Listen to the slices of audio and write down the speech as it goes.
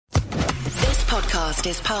podcast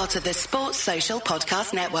is part of the Sports Social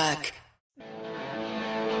Podcast Network.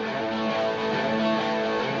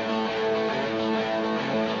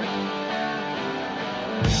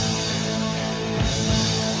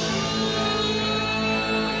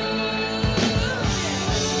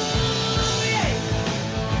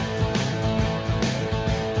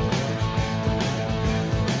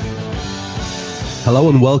 Hello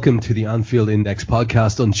and welcome to the Anfield Index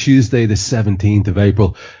podcast on Tuesday the 17th of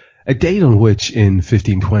April, a date on which in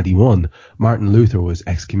 1521 Martin Luther was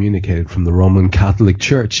excommunicated from the Roman Catholic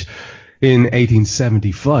Church. In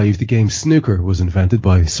 1875 the game snooker was invented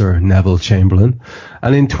by Sir Neville Chamberlain,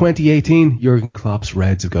 and in 2018 Jurgen Klopp's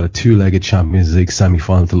Reds have got a two-legged Champions League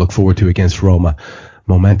semi-final to look forward to against Roma.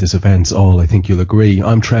 Momentous events all, I think you'll agree.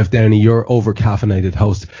 I'm Trev Downey, your over-caffeinated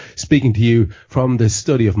host, speaking to you from the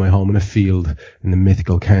study of my home in a field in the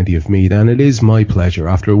mythical county of Meath. And it is my pleasure,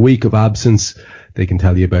 after a week of absence, they can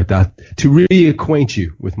tell you about that, to reacquaint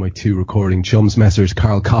you with my two recording chums, Messrs.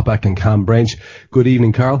 Carl Kopak and Cam Branch. Good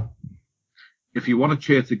evening, Carl. If you want to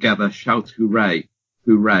cheer together, shout hooray,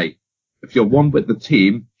 hooray. If you're one with the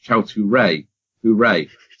team, shout hooray, hooray.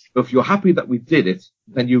 But if you're happy that we did it,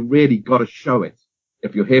 then you really got to show it.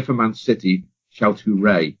 If you're here for Man City, shout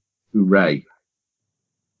hooray, hooray.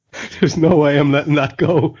 There's no way I'm letting that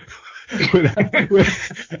go.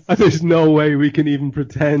 There's no way we can even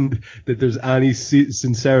pretend that there's any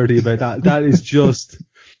sincerity about that. That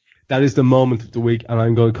is the moment of the week, and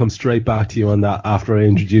I'm going to come straight back to you on that after I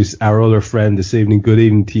introduce our other friend this evening. Good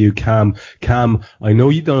evening to you, Cam. Cam, I know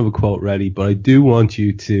you don't have a quote ready, but I do want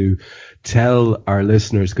you to tell our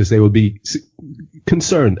listeners, because they will be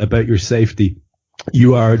concerned about your safety.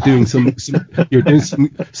 You are doing some guerrilla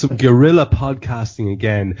podcasting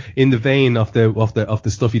again, in the vein of the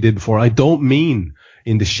stuff you did before. I don't mean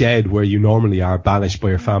in the shed where you normally are, banished by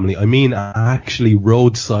your family. I mean actually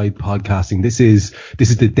roadside podcasting. This is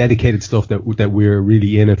the dedicated stuff that we're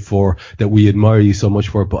really in it for, that we admire you so much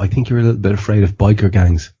for. But I think you're a little bit afraid of biker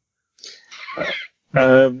gangs.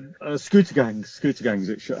 Scooter gangs. Scooter gangs.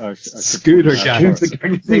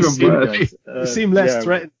 You seem less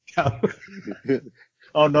threatening.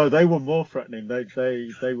 Oh no, they were more threatening.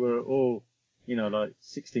 They were all, like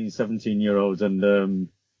 16, 17-year-olds, and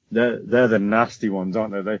they're the nasty ones,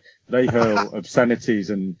 aren't they? They hurl obscenities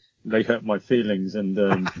and they hurt my feelings, and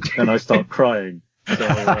then I start crying.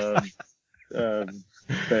 So, but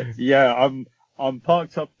yeah, I'm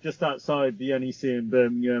parked up just outside the NEC in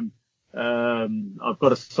Birmingham. I've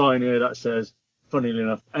got a sign here that says, funnily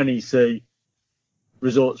enough, NEC,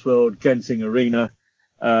 Resorts World, Genting Arena.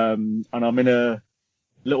 And I'm in a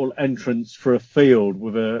little entrance for a field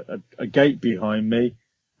with a gate behind me,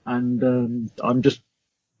 and I'm just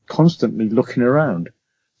constantly looking around.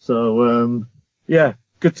 So yeah,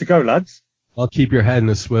 good to go, lads. I'll keep your head in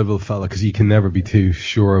a swivel, fella, because you can never be too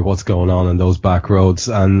sure of what's going on in those back roads.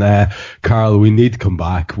 And Carl, we need to come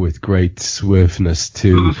back with great swiftness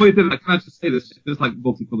to. Well, before you do that, can I just say this? It's like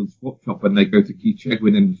multicoloured swap shop when they go to Keith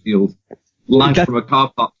Chegwin in the field, lined from a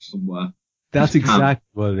car park somewhere. That's exactly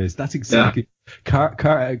what it is. That's exactly.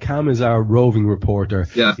 Yeah. Cam is our roving reporter.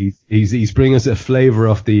 Yeah. He's bringing us a flavour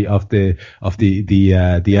of the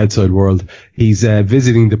outside world. He's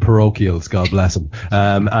visiting the parochials. God bless him.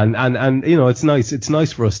 And it's nice. It's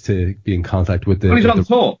nice for us to be in contact with the. Well, he's on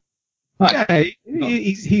tour. Yeah,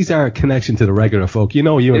 he's our connection to the regular folk.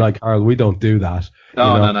 You and I, Carl, we don't do that.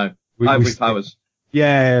 No. Ivory Towers.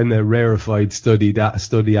 Yeah, in a rarefied study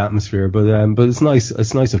atmosphere, but it's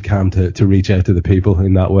nice of Cam to reach out to the people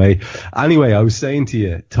in that way. Anyway, I was saying to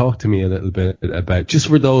you, talk to me a little bit about, just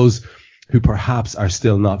for those who perhaps are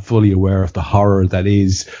still not fully aware of the horror that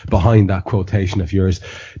is behind that quotation of yours,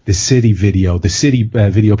 the City video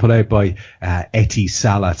put out by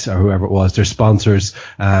Etisalat or whoever it was, their sponsors,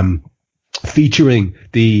 featuring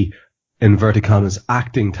the inverted commas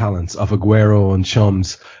acting talents of Aguero and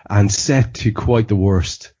chums, and set to quite the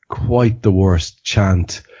worst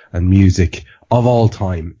chant and music of all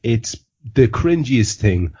time. It's the cringiest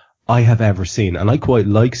thing I have ever seen, and I quite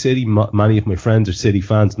like City. Many of my friends are City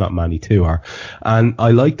fans, not many too are, and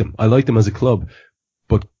I like them as a club,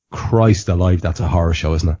 but Christ alive, that's a horror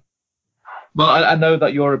show, isn't it? Well, I know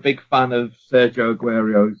that you're a big fan of Sergio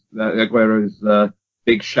Aguero's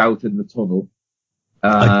big shout in the tunnel.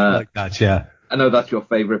 I like that, yeah. I know that's your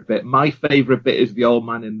favourite bit. My favourite bit is the old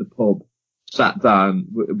man in the pub, sat down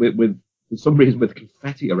with for some reason with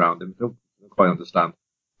confetti around him. I don't quite understand.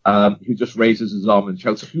 Who just raises his arm and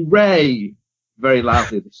shouts "Hooray!" very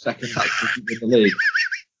loudly the second that City win the league.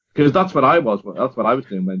 Because that's what I was. That's what I was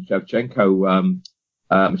doing when Shevchenko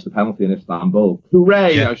missed the penalty in Istanbul.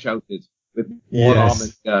 Hooray! Yeah. I shouted with one arm.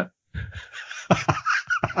 And,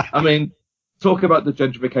 I mean. talk about the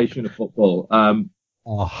gentrification of football.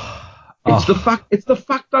 It's the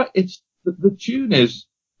fact that the tune is,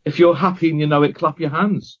 if you're happy and you know it, clap your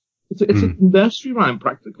hands. It's a nursery rhyme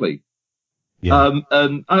practically. Yeah.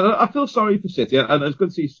 And I feel sorry for City, and it's good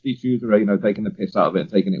to see Steve Schuster, taking the piss out of it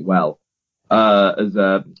and taking it well.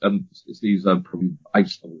 Steve's probably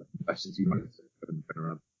the best City manager been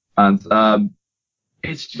around. And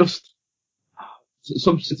it's just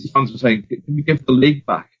some City fans were saying, "Can we give the league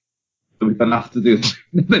back so we don't have to do this?"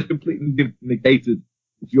 They've completely negated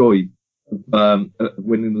the joy of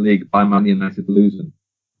winning the league by Man United losing,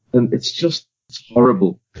 and it's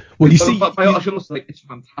horrible. Well, you see, but I should also say it's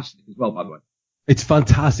fantastic as well, by the way. It's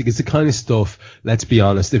fantastic. It's the kind of stuff, let's be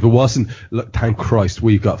honest, if it wasn't, look, thank Christ,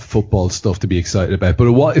 we've got football stuff to be excited about. But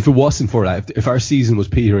if it wasn't for that, if our season was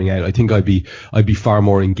petering out, I think I'd be far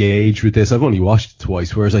more engaged with this. I've only watched it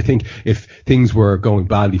twice, whereas I think if things were going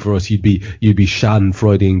badly for us, you'd be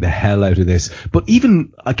schadenfreudeing the hell out of this. But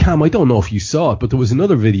even, Cam, I don't know if you saw it, but there was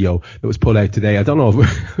another video that was put out today. I don't know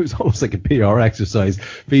if it was almost like a PR exercise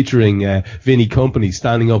featuring Vinnie Company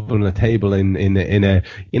standing up on a table in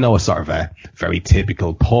a sort of a very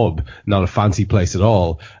typical pub, not a fancy place at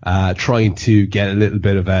all, trying to get a little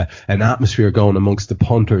bit of an atmosphere going amongst the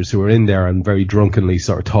punters who are in there and very drunkenly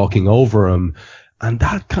sort of talking over him. And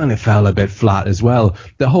that kind of fell a bit flat as well.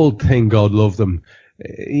 The whole thing, God love them,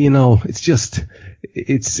 it's just,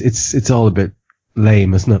 it's all a bit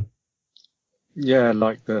lame, isn't it? Yeah,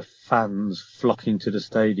 like the fans flocking to the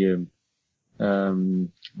stadium,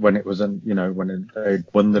 when it was, when they'd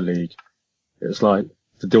won the league. It was like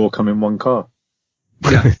the door come in one car.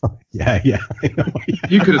 Yeah. yeah.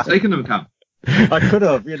 You could have taken them, Cam. I could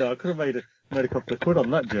have, I could have made a couple of quid on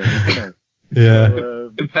that journey, couldn't I? Yeah.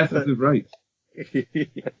 So, competitive rates.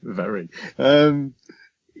 Yeah, very.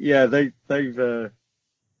 They've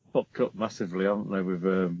popped up massively, haven't they, with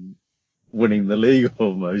winning the league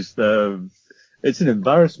almost. It's an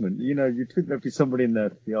embarrassment. You'd think there'd be somebody in their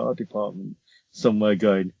PR department somewhere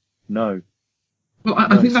going, no. Well,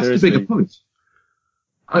 I think that's the bigger point.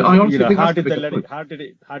 I honestly think how did they let it? How did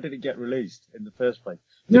it get released in the first place?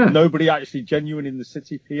 Yeah. Did nobody actually genuine in the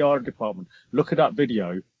City PR department look at that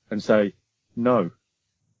video and say, no?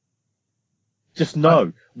 Just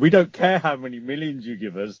no. We don't care how many millions you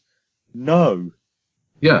give us. No.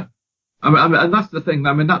 Yeah. I mean, and that's the thing.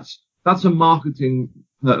 I mean, that's a marketing,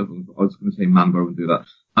 I was going to say man, but I wouldn't do that.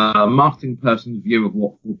 Marketing person's view of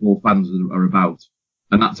what football fans are about.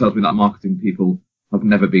 And that tells me that marketing people have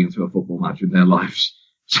never been to a football match in their lives.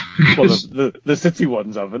 Well, the City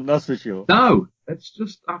ones haven't, that's for sure. No, it's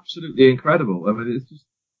just absolutely incredible. I mean, it's just,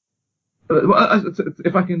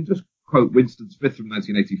 if I can just quote Winston Smith from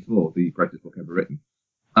 1984, the greatest book ever written.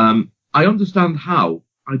 I understand how,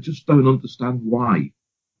 I just don't understand why.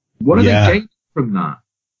 What are they gaining from that?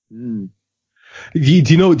 Do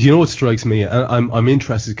you know what strikes me? I'm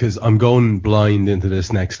interested because I'm going blind into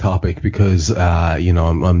this next topic because,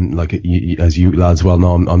 I'm like, as you lads well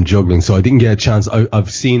know, I'm juggling. So I didn't get a chance. I've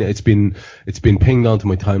seen it. It's been pinged onto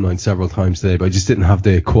my timeline several times today, but I just didn't have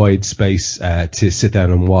the quiet space, to sit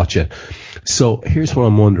down and watch it. So here's what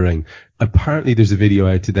I'm wondering. Apparently there's a video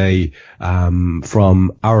out today,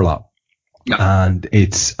 from Our Lot. Yeah. And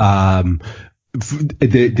it's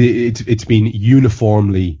been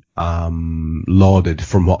uniformly lauded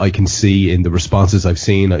from what I can see in the responses I've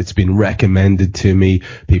seen. It's been recommended to me,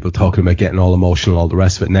 people talking about getting all emotional, all the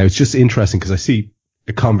rest of it. Now it's just interesting because I see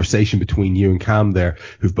a conversation between you and Cam there,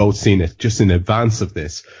 who've both seen it just in advance of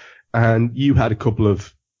this, and you had a couple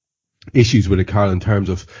of issues with it, Carl, in terms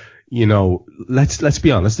of, let's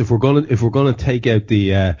be honest. If we're gonna take out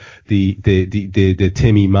the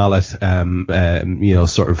Timmy Mallet,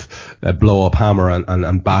 sort of blow up hammer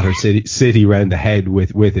and batter City round the head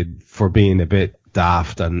with it for being a bit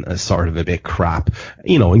daft and sort of a bit crap,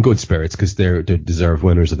 in good spirits because they're deserved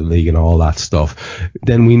winners of the league and all that stuff,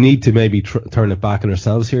 then we need to maybe turn it back on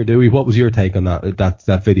ourselves here, do we? What was your take on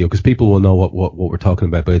that video? Because people will know what we're talking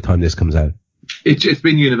about by the time this comes out. It's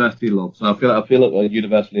been universally loved, so I feel it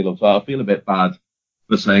universally loved. So I feel a bit bad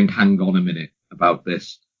for saying, hang on a minute about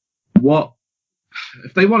this. What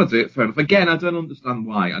if they want to do it? Fair enough. Again, I don't understand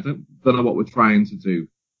why. I don't know what we're trying to do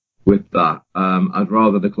with that. I'd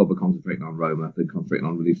rather the club are concentrating on Roma than concentrating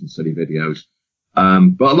on releasing silly videos.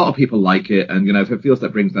 But a lot of people like it, and if it feels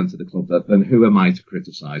that brings them to the club, then who am I to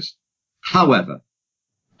criticise? However,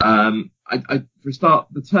 for a start,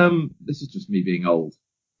 the term, this is just me being old.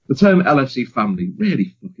 The term LFC family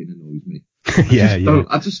really fucking annoys me.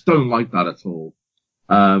 I just don't like that at all.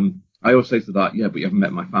 I always say to that, but you haven't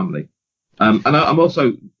met my family. And I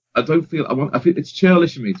don't feel, I feel it's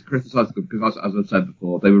churlish of me to criticise them because, as I've said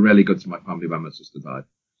before, they were really good to my family when my sister died.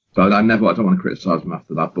 So I don't want to criticise them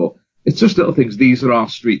after that, but it's just little things. These are our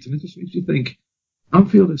streets, and it just makes you think,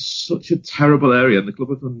 Anfield is such a terrible area, and the club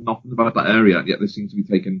have done nothing about that area, and yet they seem to be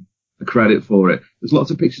taking the credit for it. There's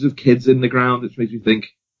lots of pictures of kids in the ground, which makes you think,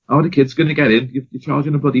 how are the kids going to get in? You're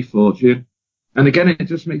charging a bloody fortune. And again, it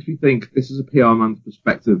just makes me think this is a PR man's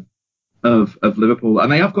perspective of Liverpool,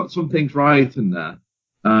 and they have got some things right in there.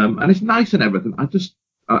 And it's nice and everything.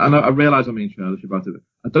 I realise I'm being churlish about it.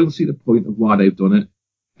 I don't see the point of why they've done it.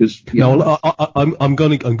 No, I'm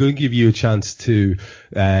going to give you a chance to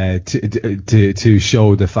show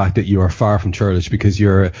the fact that you are far from churlish, because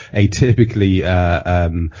you're atypically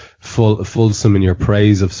fulsome in your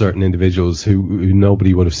praise of certain individuals who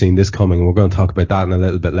nobody would have seen this coming. And we're going to talk about that in a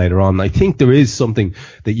little bit later on. I think there is something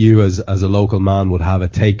that you as a local man would have a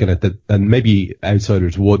take on it that, and maybe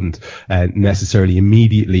outsiders wouldn't necessarily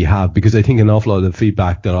immediately have, because I think an awful lot of the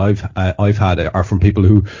feedback that I've had are from people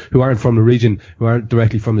who aren't from the region, who aren't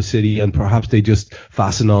directly from the city, and perhaps they just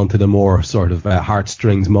fasten on to the more sort of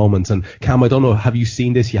heartstrings moments. And Cam, I don't know, have you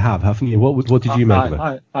seen this? You have, haven't you? What did you make of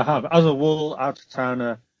it? I have. As a Wool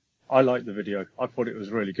out-of-towner, I liked the video. I thought it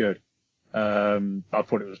was really good. I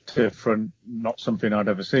thought it was different, not something I'd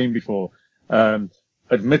ever seen before.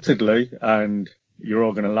 Admittedly, and you're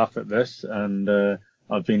all going to laugh at this, and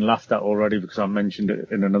I've been laughed at already because I mentioned it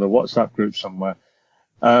in another WhatsApp group somewhere.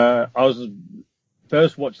 I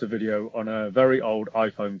first watched the video on a very old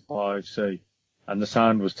iPhone 5C, and the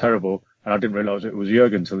sound was terrible, and I didn't realise it was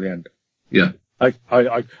Jurgen till the end. Yeah. I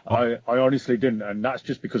honestly didn't, and that's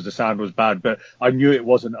just because the sound was bad, but I knew it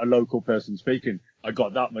wasn't a local person speaking. I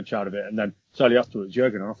got that much out of it, and then slowly afterwards,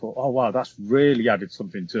 Jurgen, and I thought, oh wow, that's really added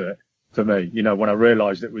something to it for me. You know, when I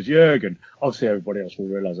realised it was Jurgen, obviously everybody else will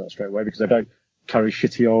realise that straight away because they don't carry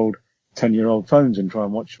shitty old 10-year-old phones and try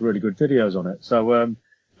and watch really good videos on it. So,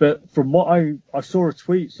 but from what I saw a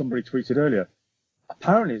tweet, somebody tweeted earlier,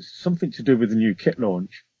 apparently it's something to do with the new kit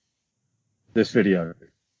launch, this video.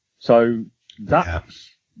 So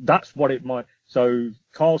that's what it might. So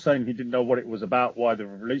Carl saying he didn't know what it was about, why they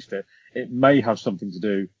released it. It may have something to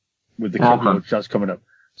do with the kit launch that's coming up.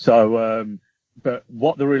 So, but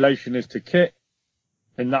what the relation is to kit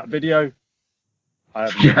in that video, I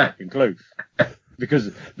have no fucking clue.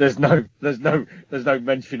 Because there's no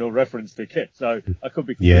mention or reference to kit. So I could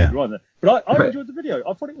be completely wrong there. But I enjoyed the video.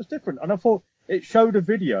 I thought it was different. And I thought it showed a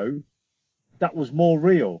video that was more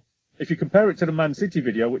real. If you compare it to the Man City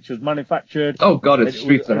video, which was manufactured. Oh God, it's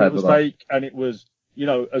streets ahead. It was fake, and it was, you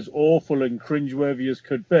know, as awful and cringeworthy as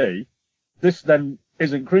could be. This then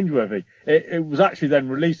isn't cringeworthy. It was actually then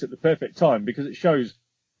released at the perfect time because it shows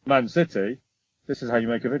Man City. This is how you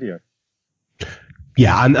make a video.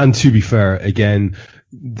 Yeah, and to be fair, again,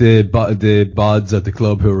 the bods at the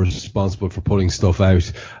club who are responsible for putting stuff out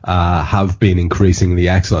have been increasingly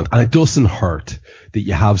excellent, and it doesn't hurt that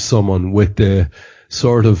you have someone with the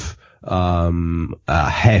sort of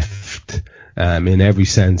heft in every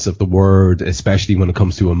sense of the word, especially when it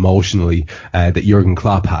comes to emotionally, that Jurgen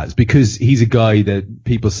Klopp has, because he's a guy that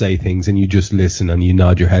people say things and you just listen and you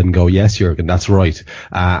nod your head and go, yes, Jurgen, that's right.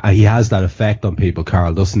 And he has that effect on people,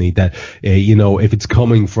 Carl, doesn't he? That, you know, if it's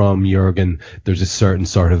coming from Jurgen, there's a certain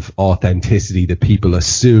sort of authenticity that people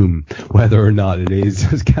assume, whether or not it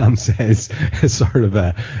is, as Cam says, a sort of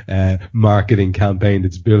a marketing campaign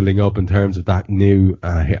that's building up in terms of that new,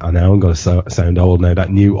 I know I'm going to sound old now,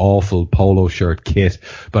 that new awful polo shirt kit.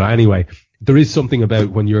 But anyway, there is something about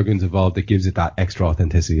when Jurgen's involved that gives it that extra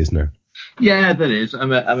authenticity, isn't there? Yeah, there is. I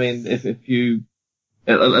mean, if you,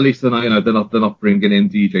 at least they're not bringing in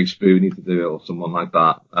DJ Spoonie to do it or someone like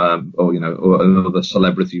that, or another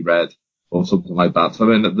celebrity Red or something like that.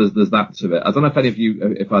 So I mean, there's that to it. I don't know if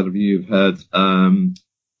either of you have heard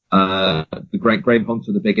the Graham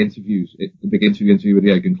Hunter, the big interview with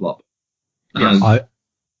Jurgen Klopp. Yes.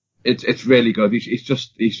 It's really good. He's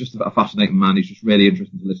just a fascinating man. He's just really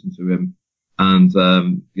interesting to listen to him, and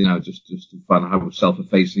just to find out how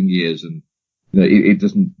self-effacing he is, and he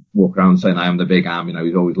doesn't walk around saying I am the big am.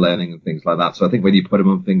 He's always learning and things like that. So I think when you put him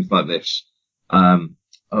on things like this,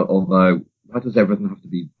 although why does everything have to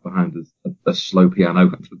be behind a slow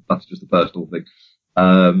piano? That's just a personal thing,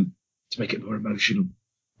 to make it more emotional.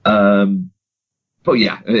 But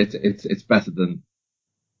yeah, it's better than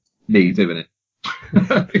me doing it.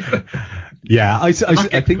 Yeah, I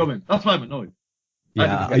think coming. That's why I'm annoyed.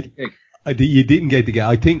 Yeah, you didn't get the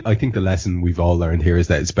game. I think the lesson we've all learned here is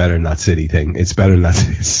that it's better than that City thing. It's better than that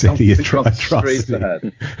City atrocity.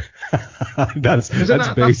 That's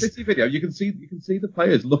that City video. You can see the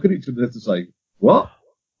players look at each other to say, "What?"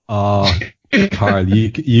 Carl,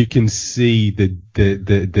 you can see the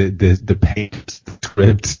paint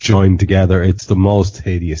ribs joined together. It's the most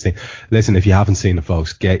hideous thing. Listen, if you haven't seen it,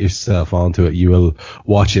 folks, get yourself onto it. You will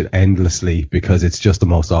watch it endlessly because it's just the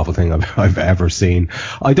most awful thing I've ever seen.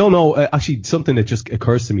 I don't know, actually, something that just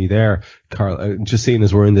occurs to me there, Carl, just seeing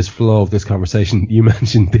as we're in this flow of this conversation, you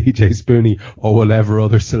mentioned DJ Spoonie or whatever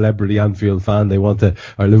other celebrity Anfield fan they want to,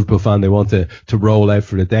 or Liverpool fan they want to roll out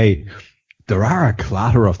for the day. There are a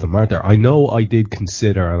clatter of them, aren't there? I know I did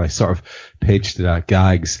consider, and I sort of pitched it at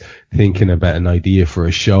Gags, thinking about an idea for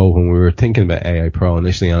a show when we were thinking about AI Pro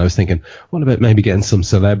initially, and I was thinking, what about maybe getting some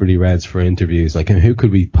celebrity reds for interviews? Like, who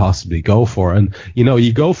could we possibly go for? And, you know,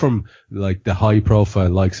 you go from, like, the high profile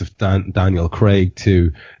likes of Daniel Craig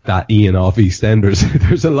to that Ian off EastEnders.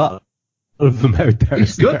 There's a lot of them out there.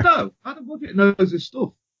 He's good, though. Adam Woodgate knows his stuff.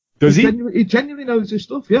 Does he? He genuinely knows his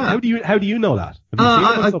stuff, yeah. How do you know that?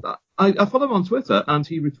 I follow him on Twitter, and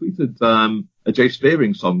he retweeted a Jay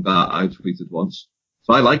Spearing song that I tweeted once.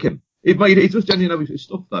 So I like him. He does genuinely know his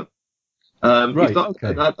stuff, though. Right,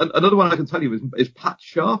 okay. Another one I can tell you is Pat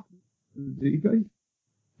Sharp.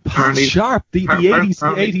 Pat Sharp, the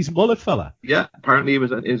 80s mullet fella. Yeah, apparently he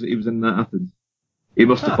was in Athens. He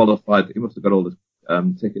must have qualified. He must have got all his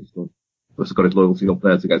tickets done. Must have got his loyalty up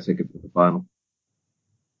there to get tickets for the final.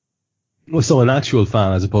 Well, so an actual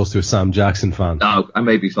fan as opposed to a Sam Jackson fan. No, I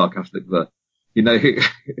may be sarcastic there. You know,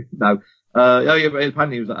 no.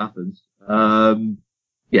 Apparently he was at Athens.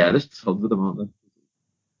 Yeah, there's tons of them, aren't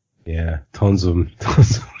there? Yeah, tons of them.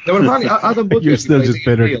 No, apparently Adam Woodgate. You're still just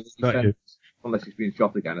bitter. Unless he's been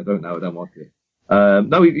shot again, I don't know. I don't watch it.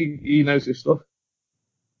 No, he knows his stuff.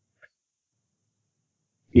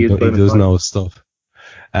 He does know his stuff.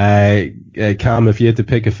 Cam, if you had to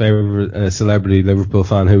pick a favourite celebrity Liverpool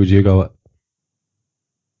fan, who would you go with?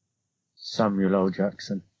 Samuel L.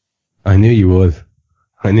 Jackson. I knew you would.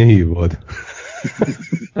 Am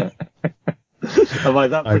I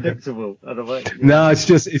that predictable? No, it's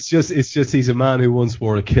just he's a man who once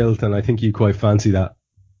wore a kilt, and I think you quite fancy that.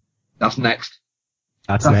 That's next.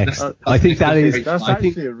 That's next. I think that is. That's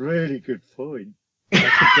actually a really good point.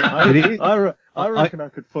 I reckon I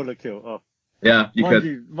could pull a kilt off. Yeah, you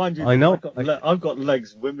could. Mind you, I know. I've got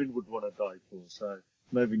legs women would want to die for, so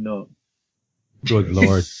maybe not. Good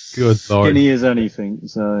lord. Skinny as anything.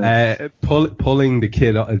 So pulling the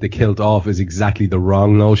kilt off is exactly the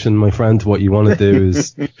wrong notion, my friend. What you want to do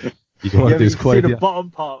is quite the bottom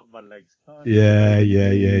part of my legs. Yeah.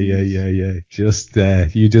 Just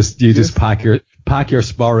you just pack your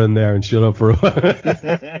spar in there and shut up for a while.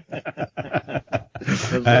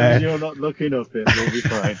 As long as you're not looking up it, we'll be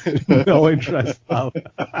fine. No interest, pal.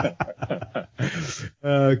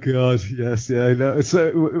 Oh God, yes, yeah, I know.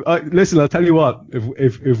 So, listen, I'll tell you what.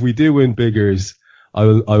 If we do win Biggers, I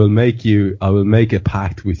will make a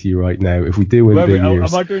pact with you right now. If we do win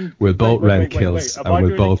Biggers, we'll both rent kilts and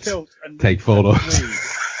we'll both take photos.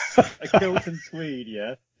 A kilt and tweed,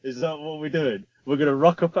 yeah? Is that what we're doing? We're gonna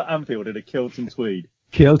rock up at Anfield in a kilt and tweed.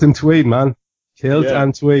 Kilt and tweed, man. Kilt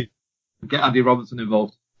and tweed. Get Andy Robertson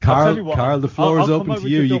involved. Carl, the floor is open to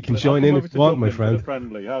you. You can join in if you want, my friend.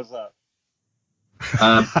 Friendly. How's that?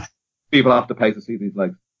 People have to pay to see these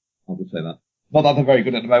legs. I'll just say that. Not that they're very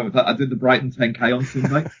good at the moment. I did the Brighton 10K on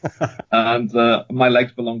Sunday, and my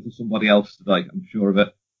legs belong to somebody else today. I'm sure of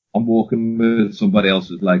it. I'm walking with somebody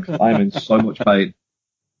else's legs. I'm in so much pain.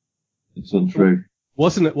 It's untrue.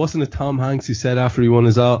 Wasn't it Tom Hanks who said after he won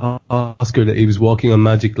his Oscar that he was walking on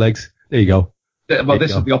magic legs? There you go. Well,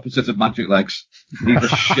 this is the opposite of magic legs. These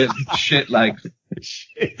are shit legs.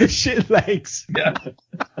 Shit legs. Yeah.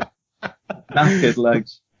 Naked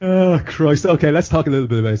legs. Oh Christ! Okay, let's talk a little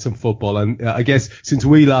bit about some football. And I guess since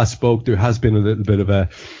we last spoke, there has been a little bit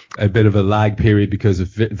of a lag period because of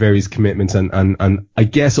various commitments, and I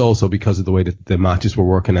guess also because of the way that the matches were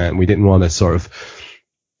working out, and we didn't want to sort of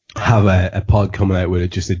have a pod coming out with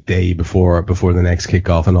it just a day before the next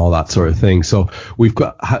kickoff and all that sort of thing. So we've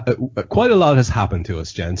got quite a lot has happened to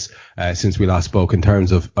us, gents, since we last spoke in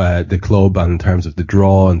terms of the club and in terms of the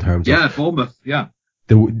draw, in terms of Bournemouth,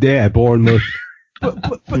 Bournemouth.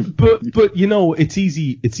 But you know, it's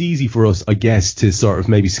easy for us, I guess, to sort of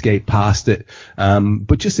maybe skate past it.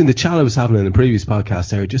 But just in the chat I was having in the previous podcast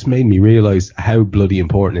there, it just made me realise how bloody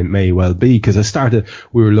important it may well be, because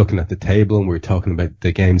we were looking at the table and we were talking about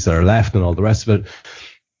the games that are left and all the rest of it.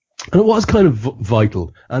 And it was kind of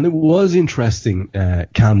vital, and it was interesting,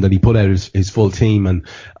 Cam, that he put out his full team. And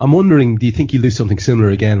I'm wondering, do you think he'll do something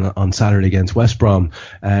similar again on Saturday against West Brom,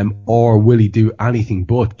 or will he do anything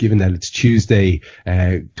but, given that it's Tuesday,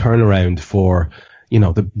 turnaround for, you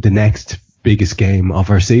know, the next biggest game of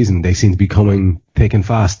our season. They seem to be coming thick and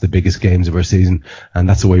fast, the biggest games of our season, and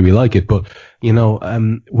that's the way we like it. But, you know,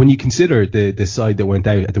 when you consider the side that went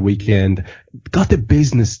out at the weekend, got the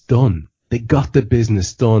business done. They got the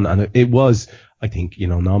business done, and it was, I think, you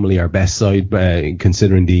know, normally our best side,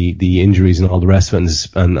 considering the injuries and all the rest of it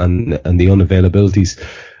and the unavailabilities.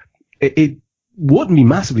 It wouldn't be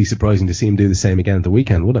massively surprising to see him do the same again at the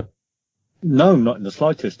weekend, would it? No, not in the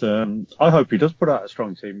slightest. I hope he does put out a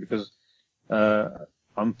strong team because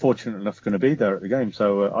I'm fortunate enough going to be there at the game,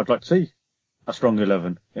 so I'd like to see a strong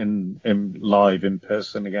 11 in live in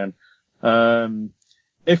person again.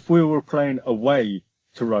 If we were playing away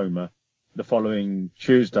to Roma the following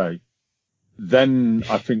Tuesday, then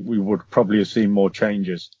I think we would probably have seen more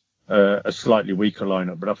changes, a slightly weaker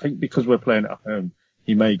lineup. But I think because we're playing at home,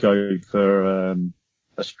 he may go for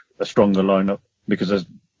a stronger lineup because there's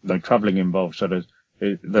no travelling involved, so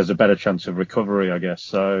there's a better chance of recovery, I guess.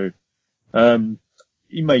 So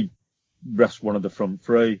he may rest one of the front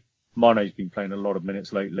three. Mane's been playing a lot of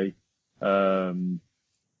minutes lately.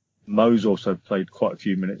 Mo's also played quite a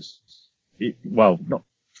few minutes. Well, not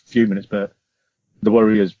a few minutes, but the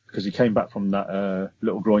worry is because he came back from that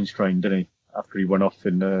little groin strain, didn't he? After he went off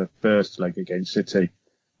in the first leg against City,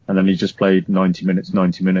 and then he just played 90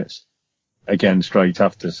 minutes again straight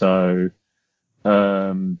after. So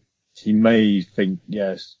he may think,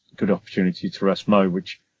 yes, good opportunity to rest Mo,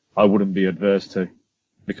 which I wouldn't be adverse to,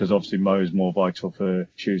 because obviously Mo is more vital for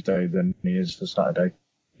Tuesday than he is for Saturday.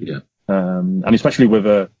 Yeah. And especially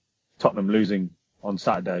with Tottenham losing on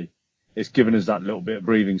Saturday, it's given us that little bit of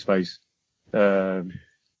breathing space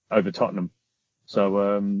over Tottenham.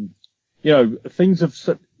 So, you know, things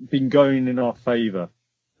have been going in our favour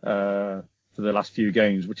for the last few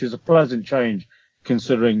games, which is a pleasant change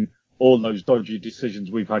considering all those dodgy decisions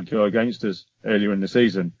we've had go against us earlier in the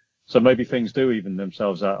season. So maybe things do even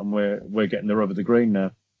themselves out, and we're getting the rub of the green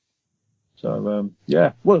now. So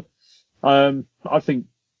yeah, well, I think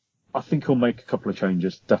he'll make a couple of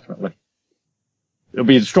changes, definitely. It'll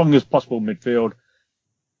be the strongest possible midfield.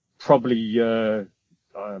 Probably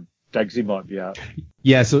Degsy might be out.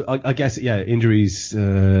 Yeah, so I guess, injuries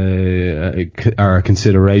are a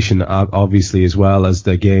consideration, obviously, as well as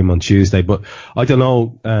the game on Tuesday. But I don't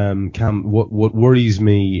know, Cam, what worries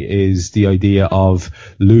me is the idea of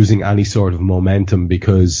losing any sort of momentum,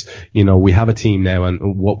 because, you know, we have a team now,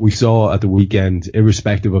 and what we saw at the weekend,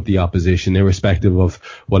 irrespective of the opposition, irrespective of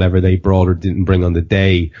whatever they brought or didn't bring on the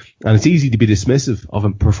day, and it's easy to be dismissive of a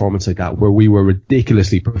performance like that, where we were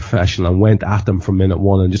ridiculously professional and went at them from minute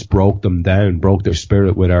one and just broke them down, broke their spirit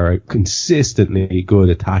with our consistently good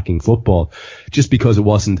attacking football. Just because it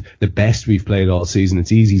wasn't the best we've played all season,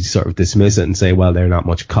 it's easy to sort of dismiss it and say, well, they're not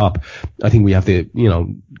much cop. I think we have to, you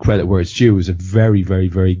know, credit where it's due. It was a very, very,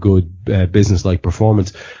 very good business-like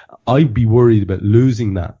performance. I'd be worried about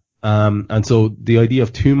losing that. And so the idea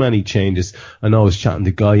of too many changes, I know I was chatting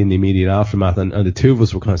to Guy in the immediate aftermath, and the two of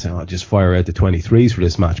us were kind of saying, oh, just fire out the 23s for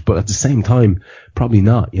this match. But at the same time, probably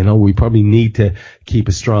not. You know, we probably need to keep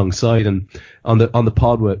a strong side. And on the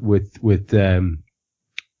pod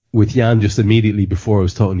with Jan just immediately before I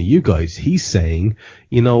was talking to you guys, he's saying,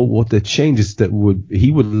 you know, what the changes that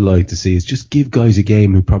he would like to see is just give guys a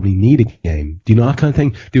game who probably need a game. Do you know that kind of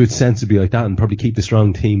thing? Do it sensibly like that and probably keep the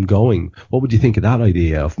strong team going. What would you think of that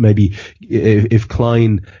idea of maybe if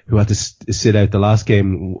Klein, who had to sit out the last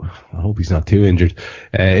game, I hope he's not too injured,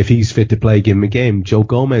 if he's fit to play, give him a game. Joe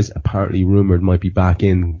Gomez, apparently rumoured, might be back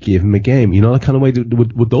in, give him a game. You know, that kind of way,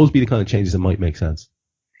 would those be the kind of changes that might make sense?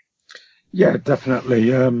 Yeah,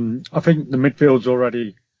 definitely. I think the midfield's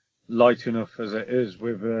already light enough as it is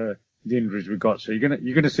with the injuries we've got. So you're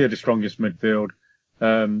gonna see the strongest midfield.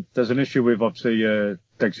 There's an issue with obviously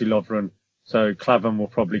Degsy Lovren, so Clavan will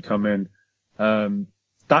probably come in.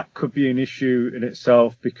 That could be an issue in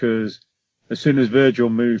itself because as soon as Virgil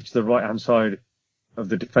moved to the right hand side of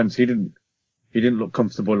the defence, he didn't look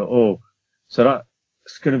comfortable at all. So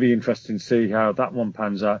that's going to be interesting to see how that one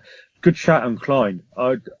pans out. Good shout on Klein.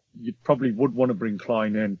 You probably would want to bring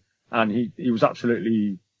Klein in, and he was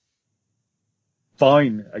absolutely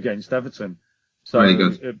fine against Everton. So very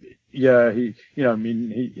good. He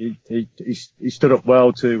stood up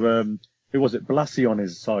well to who was it? Blassie on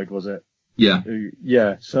his side, was it? Yeah.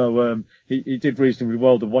 Yeah. So he did reasonably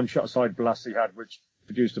well. The one shot side Blassie had, which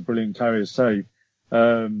produced a brilliant carrier save.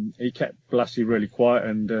 He kept Blassie really quiet,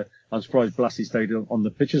 and I'm surprised Blassie stayed on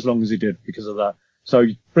the pitch as long as he did because of that. So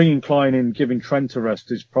bringing Klein in, giving Trent a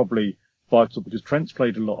rest is probably vital because Trent's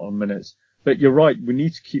played a lot on minutes. But you're right, we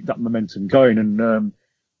need to keep that momentum going. And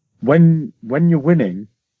when you're winning,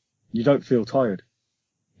 you don't feel tired.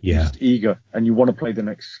 Yeah. You're just eager, and you want to play the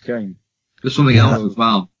next game. There's something else as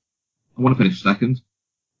well. I want to finish second.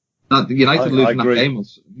 United losing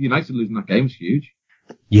that game was huge.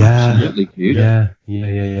 Yeah, absolutely huge. Yeah.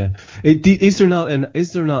 Is there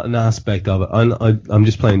not an aspect of it? I'm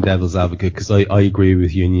just playing devil's advocate because I agree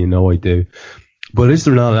with you, and you know I do. But is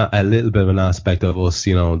there not a little bit of an aspect of us,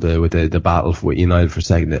 with the battle with United for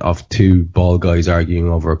second, of two ball guys arguing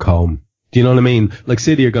over a comb? Do you know what I mean? Like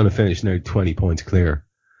City are going to finish nearly 20 points clear,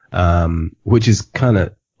 which is kind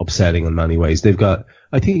of upsetting in many ways. They've got,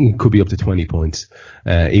 I think it could be up to 20 points,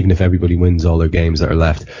 even if everybody wins all their games that are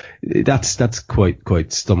left. That's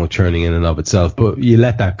quite stomach churning in and of itself, but you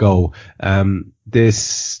let that go. The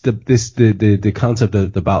concept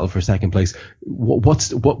of the battle for second place,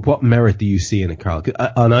 what merit do you see in it, Carl?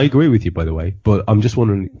 And I agree with you, by the way, but I'm just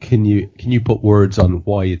wondering, can you put words on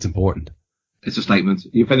why it's important? It's a statement.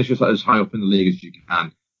 You finish as high up in the league as you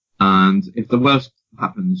can, and if the worst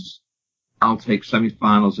happens, I'll take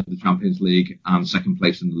semi-finals of the Champions League and second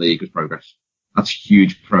place in the league as progress. That's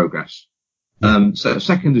huge progress. So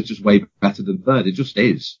second is just way better than third. It just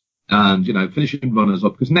is. And, finishing runners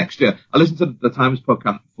up. Because next year, I listened to the Times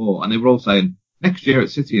podcast before, and they were all saying, next year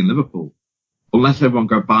it's City and Liverpool. Unless everyone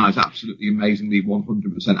buys absolutely amazingly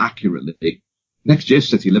 100% accurately, next year's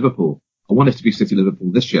City-Liverpool. I want it to be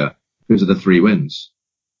City-Liverpool this year because of the 3 wins.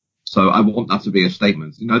 So I want that to be a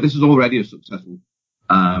statement. This is already a successful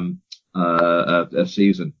a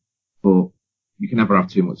season, but you can never have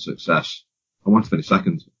too much success. I want to finish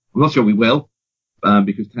second. I'm not sure we will,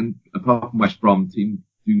 because apart from West Brom, teams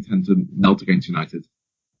do tend to melt against United.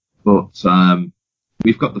 But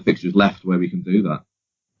we've got the fixtures left where we can do that.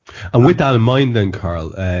 And with that in mind then, Carl,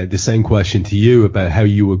 the same question to you about how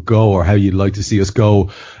you would go or how you'd like to see us go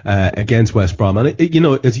against West Brom. And,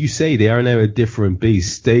 as you say, they are now a different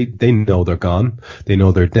beast. They know they're gone. They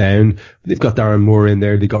know they're down. They've got Darren Moore in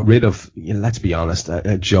there. They got rid of, let's be honest,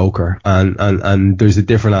 a joker. And there's a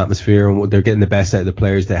different atmosphere, and they're getting the best out of the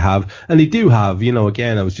players they have. And they do have,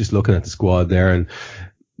 again, I was just looking at the squad there, and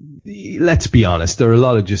let's be honest, there are a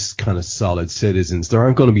lot of just kind of solid citizens. There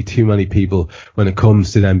aren't going to be too many people when it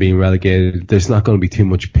comes to them being relegated. There's not going to be too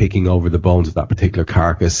much picking over the bones of that particular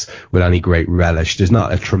carcass with any great relish. There's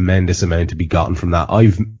not a tremendous amount to be gotten from that.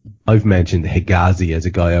 I've mentioned Higazi as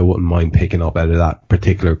a guy I wouldn't mind picking up out of that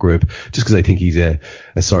particular group, just because I think he's a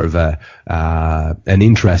sort of an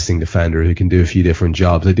interesting defender who can do a few different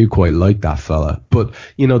jobs. I do quite like that fella, but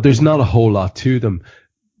there's not a whole lot to them.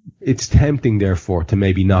 It's tempting, therefore, to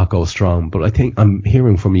maybe not go strong, but I think I'm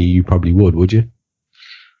hearing from you probably would you?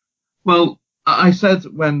 Well, I said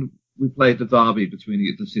when we played the derby between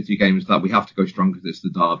the City games that we have to go strong because it's the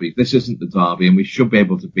derby. This isn't the derby, and we should be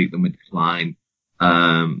able to beat them with Klein.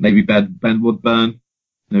 Maybe Ben Woodburn,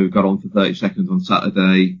 who got on for 30 seconds on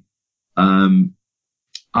Saturday. I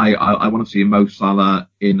want to see Mo Salah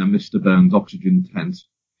in a Mr. Burns oxygen tent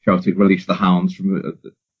shouting, "Release the hounds," from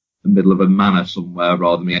the middle of a manor somewhere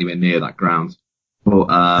rather than be anywhere near that ground.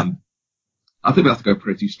 But I think we'll have to go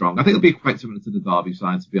pretty strong. I think it'll be quite similar to the derby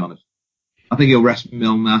side, to be honest. I think he'll rest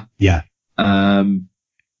Milner. Yeah. And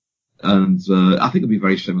I think it'll be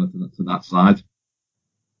very similar to that side.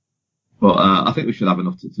 But I think we should have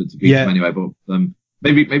enough to beat them anyway. But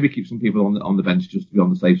maybe keep some people on the bench just to be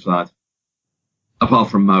on the safe side.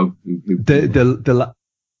 Apart from Mo,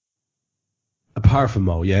 apart from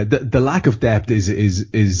Mo, yeah, the lack of depth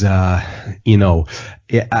is at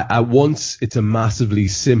once it's a massively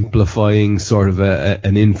simplifying sort of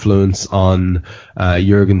an influence on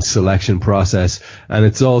Jurgen's selection process, and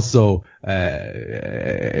it's also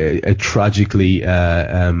a tragically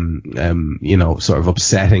sort of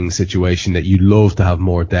upsetting situation that you'd love to have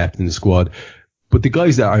more depth in the squad. But the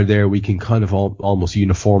guys that are there, we can kind of almost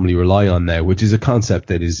uniformly rely on now, which is a concept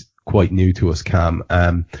that is quite new to us, Cam.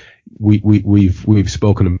 We've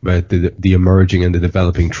spoken about the emerging and the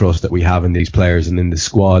developing trust that we have in these players and in the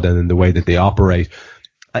squad and in the way that they operate.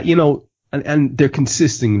 And they're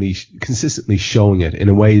consistently showing it in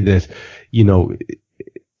a way that,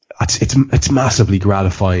 it's massively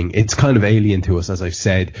gratifying. It's kind of alien to us, as I've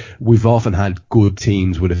said. We've often had good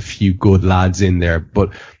teams with a few good lads in there, but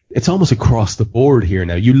it's almost across the board here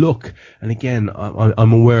now. You look, and again,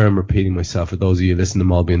 I'm aware I'm repeating myself for those of you listening to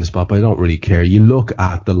them all be on the spot, but I don't really care. You look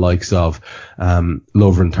at the likes of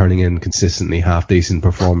Lovren turning in consistently half-decent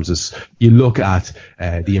performances. You look at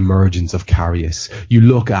the emergence of Karius. You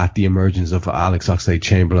look at the emergence of Alex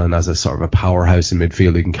Oxlade-Chamberlain as a sort of a powerhouse in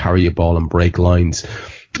midfield who can carry a ball and break lines.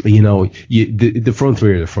 The front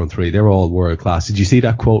three are the front three. They're all world class. Did you see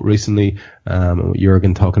that quote recently?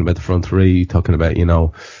 Jurgen talking about the front three, talking about,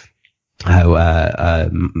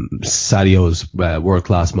 Sadio's world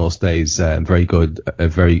class most days, very good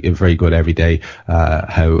every day.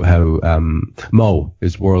 How Mo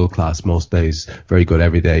is world class most days, very good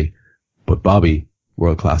every day. But Bobby,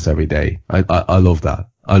 world class every day. I love that.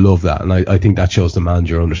 I love that, and I think that shows the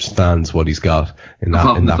manager understands what he's got in that.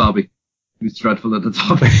 Apart from the derby, he was dreadful at the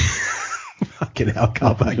derby. Fucking hell,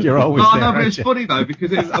 Coppack, you're always there. No, but it's funny though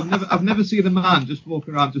because I've never seen a man just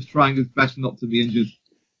walking around just trying his best not to be injured.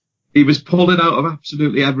 He was pulling out of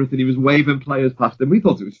absolutely everything. He was waving players past him. We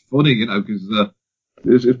thought it was funny, because it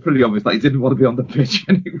was pretty obvious that he didn't want to be on the pitch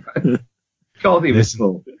anyway. God, he was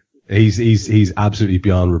full. He's absolutely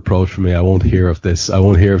beyond reproach for me. I won't hear of this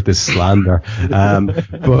slander. But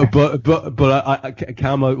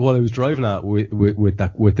Cam, what I was driving at with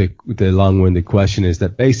the long-winded question is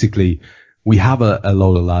that basically we have a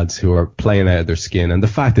load of lads who are playing out of their skin, and the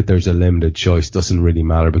fact that there's a limited choice doesn't really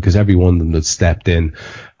matter because every one of them that stepped in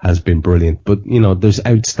has been brilliant. But, there's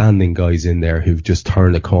outstanding guys in there who've just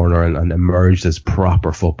turned the corner and emerged as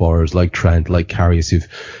proper footballers like Trent, like Karius, who've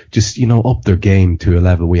just, upped their game to a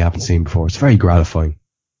level we haven't seen before. It's very gratifying.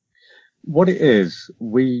 What it is,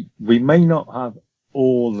 we may not have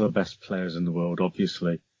all the best players in the world,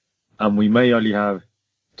 obviously, and we may only have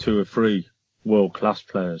 2 or 3 world-class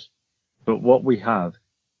players. But what we have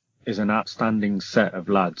is an outstanding set of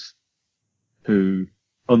lads who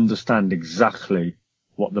understand exactly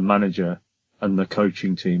what the manager and the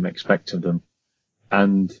coaching team expect of them.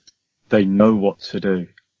 And they know what to do.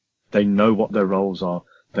 They know what their roles are.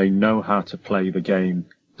 They know how to play the game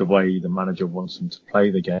the way the manager wants them to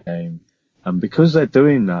play the game. And because they're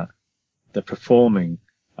doing that, they're performing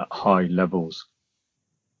at high levels.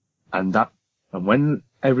 And when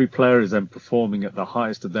every player is then performing at the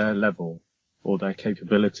highest of their level or their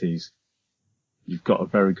capabilities, you've got a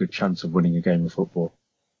very good chance of winning a game of football.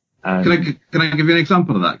 Can I give you an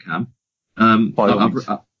example of that, Cam? I've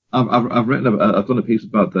done a piece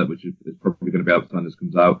about that, which is probably going to be out by the time this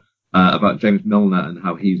comes out, about James Milner and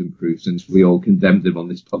how he's improved since we all condemned him on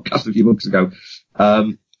this podcast a few months ago.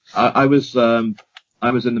 I was in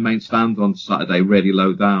the main stand on Saturday, really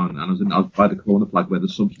low down, and I was by the corner flag where the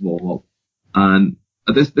subs warm up, and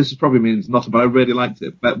this is probably means nothing, but I really liked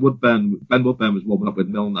it. Ben Woodburn was warming up with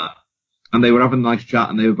Milner, and they were having a nice chat,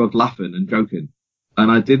 and they were both laughing and joking. And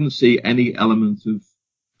I didn't see any element of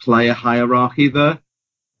player hierarchy there.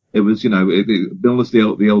 It was, Milner's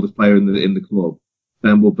the oldest player in the club.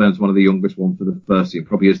 Ben Woodburn's one of the youngest one for the first team,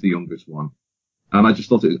 probably is the youngest one. And I just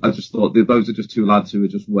thought those are just 2 lads who are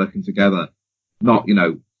just working together, not,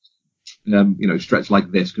 stretched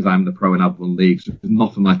like this because I'm the pro in Avon League. So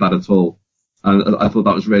nothing like that at all. And I thought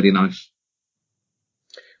that was really nice.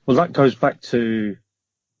 Well, that goes back to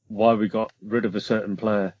why we got rid of a certain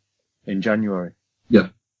player in January. Yeah.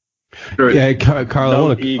 Yeah, Carl.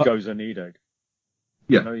 No egos are needed.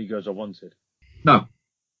 Yeah. No egos are wanted. No.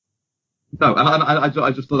 And I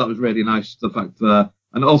just thought that was really nice. The fact,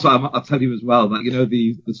 and also I'll tell you as well that,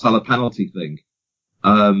 the Salah penalty thing.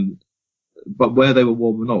 But where they were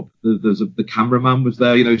warming up, the cameraman was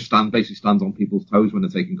there, basically stands on people's toes when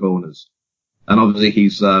they're taking corners. And obviously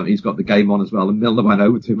he's got the game on as well. And Milner went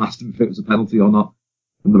over to him, asked him if it was a penalty or not.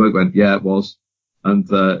 And the bloke went, yeah, it was. And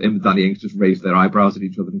him and Danny Ings just raised their eyebrows at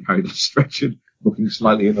each other and carried on stretching, looking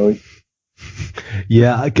slightly annoyed.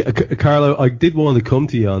 Yeah, Carlo, I did want to come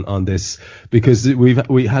to you on this because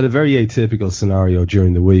we had a very atypical scenario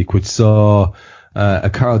during the week, which saw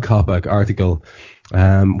a Karl Coppack article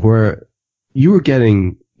where you were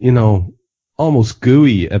getting, almost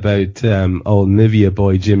gooey about old Nivea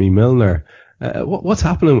boy Jimmy Milner. What's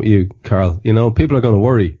happening with you, Carl? People are going to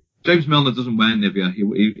worry. James Milner doesn't wear Nivea.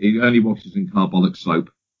 He only washes in carbolic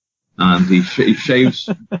soap, and he shaves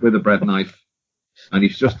with a bread knife, and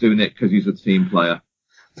he's just doing it because he's a team player.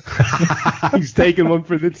 He's taking one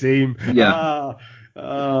for the team. Yeah,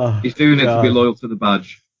 he's doing it to be loyal to the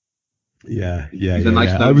badge. Yeah. He's a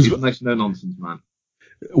nice no nonsense man.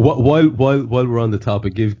 While we're on the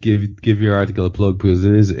topic, give your article a plug because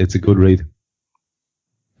it's a good read.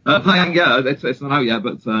 It's not out yet,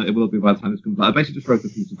 but it will be by the time this comes out. I basically just wrote a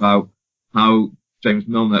piece about how James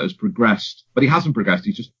Milner has progressed, but he hasn't progressed.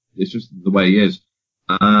 It's just the way he is.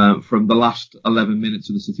 From the last 11 minutes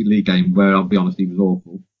of the City League game, where I'll be honest, he was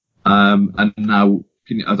awful. And now,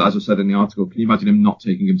 as I said in the article, can you imagine him not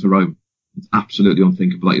taking him to Rome? It's absolutely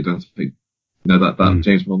unthinkable that you don't think, that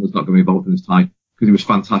James Milner's not going to be involved in this tie because he was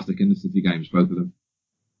fantastic in the City games, both of them.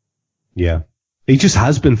 Yeah. He just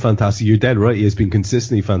has been fantastic. You're dead right. He has been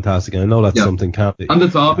consistently fantastic. And I know that's something can't be. And the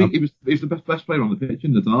derby, he was the best player on the pitch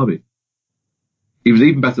in the derby. He was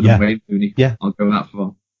even better than Wayne Rooney. Yeah. I'll go that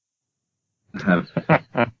far.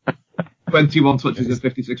 21 touches in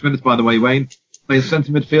 56 minutes, by the way, Wayne. Playing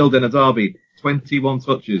centre midfield in a derby. 21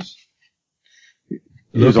 touches.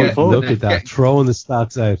 Look at that. Throwing the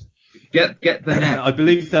stats out. Get the net. I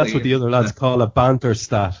believe that's what the other lads call a banter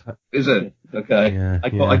stat. Is it? Okay. Yeah, I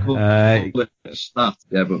call it a stat.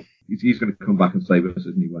 Yeah, but he's going to come back and save us,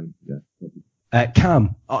 isn't he, Wayne? Yeah.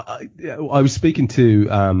 Cam, I was speaking to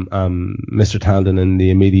Mr. Tandon in the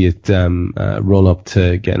immediate run up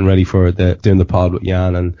to getting ready for doing the pod with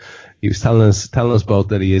Jan, and he was telling us both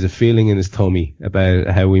that he has a feeling in his tummy about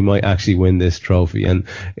how we might actually win this trophy. And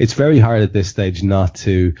it's very hard at this stage not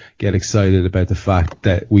to get excited about the fact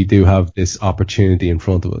that we do have this opportunity in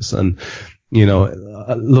front of us. And, you know,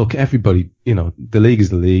 look, everybody, you know, the league is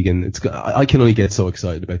the league, and I can only get so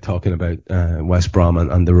excited about talking about West Brom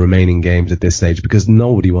and the remaining games at this stage, because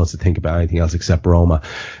nobody wants to think about anything else except Roma.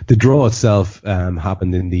 The draw itself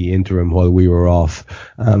happened in the interim while we were off.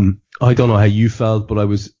 I don't know how you felt, but I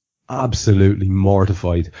was absolutely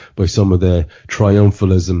mortified by some of the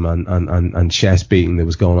triumphalism and chest beating that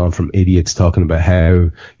was going on from idiots talking about how,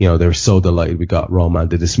 you know, they're so delighted we got Roma, and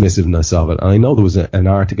the dismissiveness of it. And I know there was an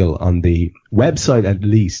article on the website, at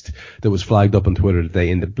least, that was flagged up on Twitter today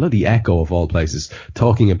in the bloody Echo of all places,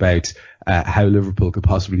 talking about how Liverpool could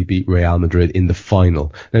possibly beat Real Madrid in the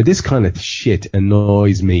final. Now, this kind of shit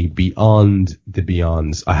annoys me beyond the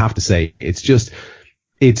beyonds. I have to say,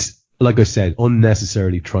 it's like I said,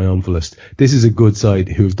 unnecessarily triumphalist. This is a good side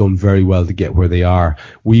who have done very well to get where they are.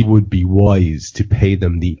 We would be wise to pay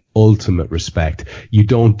them the ultimate respect. You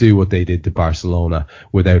don't do what they did to Barcelona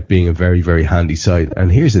without being a very, very handy side.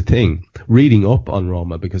 And here's the thing, reading up on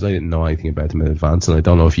Roma, because I didn't know anything about them in advance, and I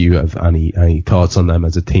don't know if you have any thoughts on them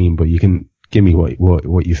as a team, but you can give me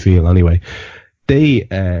what you feel anyway.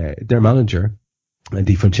 Their manager,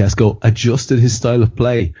 Di Francesco, adjusted his style of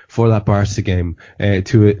play for that Barca game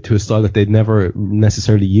to a style that they'd never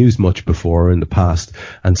necessarily used much before in the past,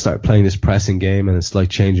 and started playing this pressing game and a slight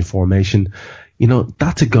change in formation. You know,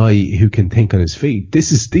 that's a guy who can think on his feet.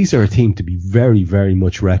 These are a team to be very, very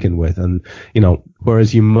much reckoned with. And, you know,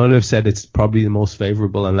 whereas you might have said it's probably the most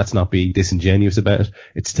favourable, and let's not be disingenuous about it,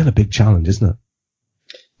 it's still a big challenge, isn't it?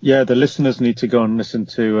 Yeah, the listeners need to go and listen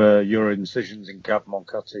to your incisions in Gab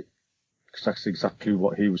Moncotti, because that's exactly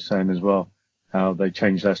what he was saying as well, how they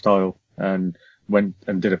changed their style and went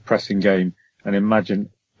and did a pressing game. And imagine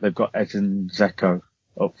they've got Edin Dzeko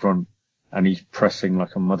up front, and he's pressing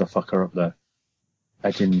like a motherfucker up there.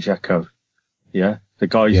 Edin Dzeko. Yeah. The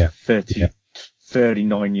guy's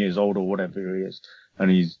 39 years old or whatever he is. And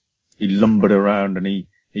he lumbered around, and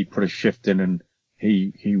he put a shift in, and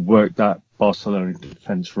he worked that Barcelona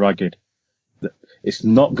defense ragged. It's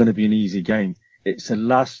not going to be an easy game. It's the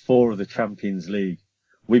last four of the Champions League.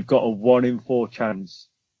 We've got a 1 in 4 chance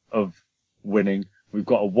of winning. We've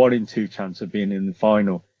got a 1 in 2 chance of being in the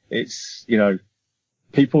final. It's, you know,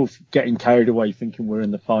 people getting carried away thinking we're in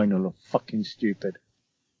the final are fucking stupid.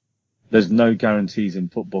 There's no guarantees in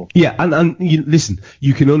football. Yeah, and listen,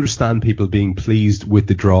 you can understand people being pleased with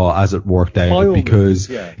the draw as it worked out, because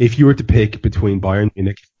if you were to pick between Bayern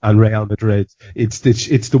Munich and Real Madrid, it's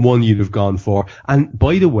the one you'd have gone for. And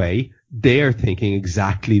by the way, they're thinking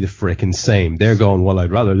exactly the frickin' same. They're going, well,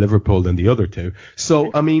 I'd rather Liverpool than the other two.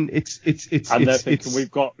 So, I mean, it's they're thinking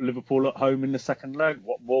we've got Liverpool at home in the second leg.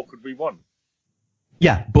 What more could we want?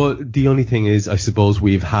 Yeah, but the only thing is, I suppose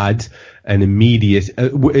we've had an immediate,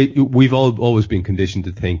 we've always been conditioned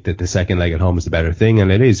to think that the second leg at home is the better thing,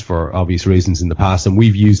 and it is for obvious reasons in the past, and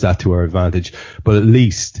we've used that to our advantage. But at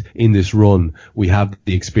least in this run, we have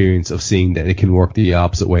the experience of seeing that it can work the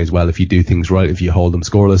opposite way as well. If you do things right, if you hold them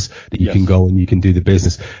scoreless, that you can go and you can do the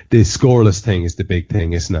business. The scoreless thing is the big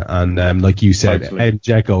thing, isn't it? And like you said, Edin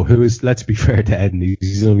Dzeko, who is, let's be fair to Edin,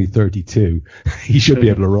 he's only 32. He should be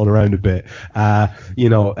able to run around a bit. You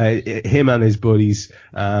know, him and his buddies,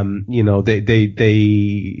 you know, they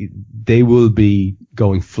will be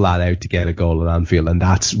going flat out to get a goal at Anfield, and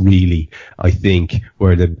that's really, I think,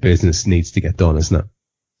 where the business needs to get done, isn't it?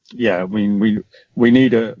 Yeah, I mean, we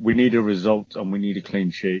need a result, and we need a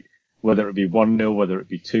clean sheet, whether it be 1-0, whether it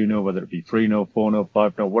be 2-0, whether it be 3-0, 4-0,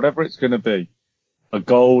 5-0, whatever it's going to be. A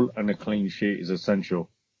goal and a clean sheet is essential.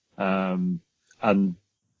 And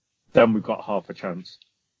then we've got half a chance.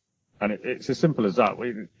 And it's as simple as that.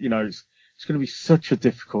 You know, it's going to be such a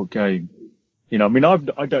difficult game. You know, I mean,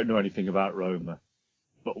 I don't know anything about Roma,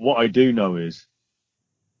 but what I do know is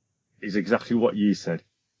exactly what you said.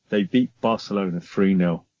 They beat Barcelona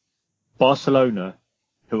 3-0. Barcelona,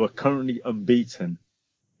 who are currently unbeaten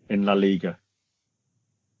in La Liga.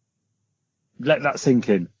 Let that sink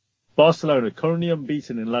in. Barcelona, currently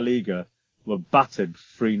unbeaten in La Liga, were battered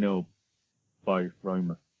 3-0 by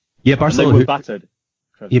Roma. Yeah, Barcelona And they were battered.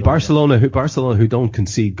 Yeah, Barcelona who don't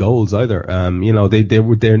concede goals either. You know,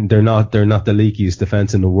 they're not the leakiest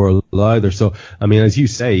defense in the world either. So, I mean, as you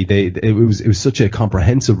say, it was such a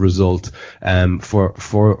comprehensive result,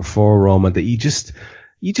 for Roma that you just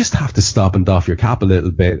have to stop and doff your cap a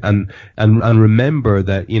little bit and remember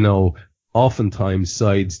that, you know, oftentimes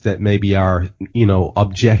sides that maybe are, you know,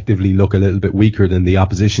 objectively look a little bit weaker than the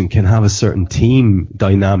opposition can have a certain team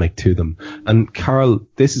dynamic to them. And Carl,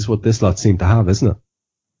 this is what this lot seem to have, isn't it?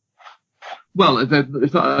 Well,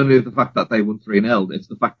 it's not only the fact that they won 3-0, it's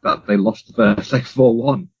the fact that they lost the first leg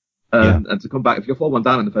 4-1. And to come back, if you're 4-1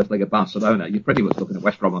 down in the first leg at Barcelona, you're pretty much looking at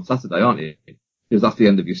West Brom on Saturday, aren't you? Because that's the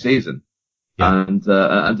end of your season. Yeah. And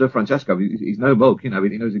Di Francesco, he's no mug, you know,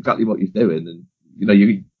 he knows exactly what he's doing. And, you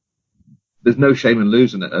know, there's no shame in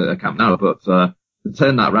losing at Camp Nou, but to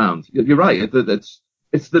turn that round, you're right.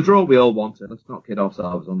 It's the draw we all wanted. Let's not kid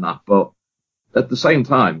ourselves on that. But at the same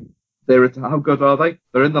time, how good are they?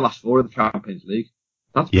 They're in the last four of the Champions League.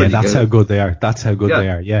 That's good. How good they are. That's how good they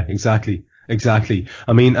are. Yeah, exactly.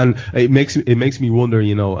 I mean, and it makes me wonder,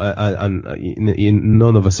 you know,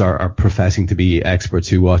 none of us are professing to be experts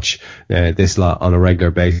who watch this lot on a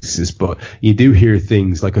regular basis, but you do hear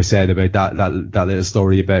things, like I said, about that little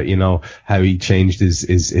story about, you know, how he changed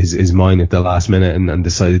his mind at the last minute and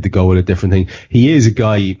decided to go with a different thing. He is a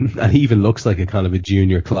guy, and he even looks like a kind of a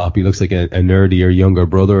junior Klopp. He looks like a nerdier younger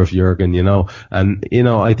brother of Jurgen, you know, and, you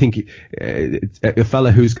know, I think a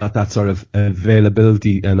fella who's got that sort of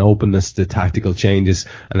availability and openness to tactical changes,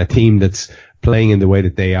 and a team that's playing in the way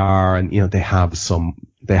that they are, and, you know, they have some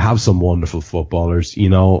wonderful footballers, you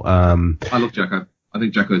know. I love Dzeko. I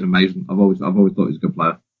think Dzeko is amazing. I've always thought he's a good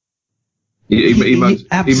player. He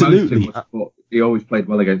absolutely. He but he always played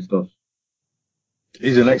well against us.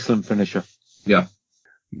 He's an excellent finisher. Yeah.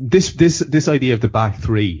 This idea of the back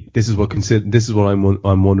three, this is what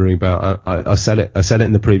I'm wondering about. I said it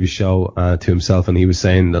in the previous show to himself, and he was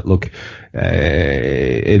saying that, look,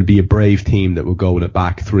 it'll be a brave team that will go with a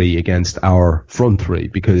back three against our front three,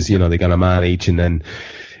 because, you know, they got a man each, and then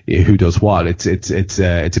who does what? It's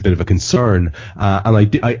a bit of a concern,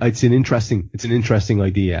 and it's an interesting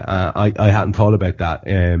idea. I hadn't thought about that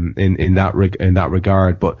in that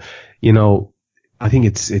regard, but, you know, I think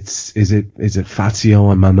is it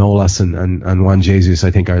Fazio and Manolas and Juan Jesus,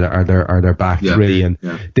 I think are their back three, and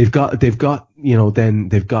they've got you know, then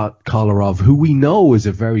they've got Kolarov, who we know is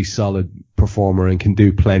a very solid performer and can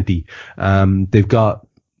do plenty. They've got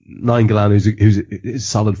Nainggolan, who's a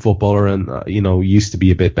solid footballer and, you know, used to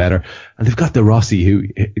be a bit better. And they've got De Rossi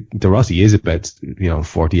is about, you know,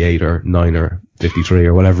 48 or 9 or 53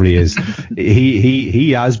 or whatever he is.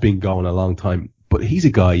 He has been going a long time. But he's a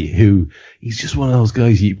guy he's just one of those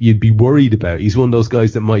guys you'd be worried about. He's one of those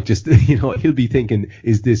guys that might just, you know, he'll be thinking,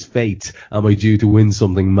 is this fate? Am I due to win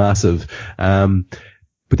something massive? But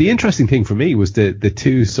the interesting thing for me was the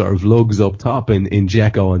two sort of lugs up top in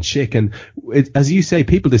Dzeko and Schick. And as you say,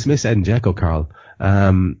 people dismiss Edin Dzeko, Carl.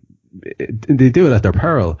 They do it at their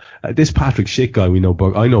peril. This Patrick Schick guy, I know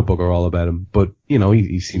bugger all about him, but, you know,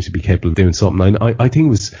 he seems to be capable of doing something. I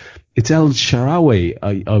think it's El Shaarawy.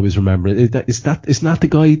 I was remembering. It's not the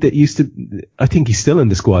guy that used to. I think he's still in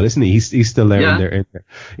the squad, isn't he? He's still there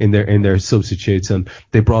in their substitutes, and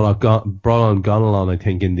they brought on Gonalon, I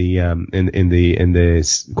think, in the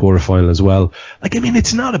quarterfinal as well. Like, I mean,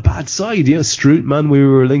 it's not a bad side. You know, Strootman, we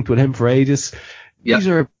were linked with him for ages.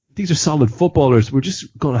 Yeah. These are solid footballers. We're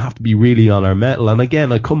just going to have to be really on our mettle. And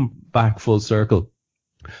again, I come back full circle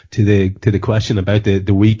to the question about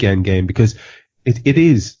the weekend game, because it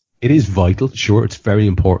is vital. Sure, it's very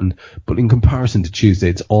important, but in comparison to Tuesday,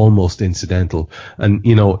 it's almost incidental. And,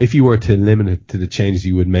 you know, if you were to limit it to the changes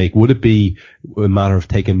you would make, would it be a matter of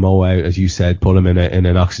taking Mo out, as you said, put him in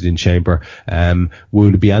an oxygen chamber?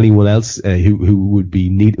 Would it be anyone else who would be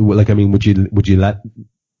need? Like, I mean, would you let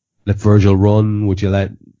Virgil run? Would you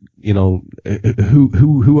let, you know,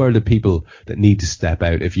 who are the people that need to step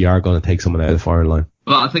out if you are going to take someone out of the firing line?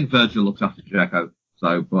 Well, I think Virgil looks after Dzeko,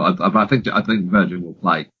 so, but I think Virgil will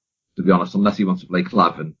play, to be honest, unless he wants to play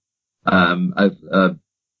Klavan. I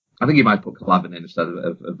think he might put Klavan in instead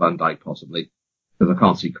of Van Dijk, possibly, because I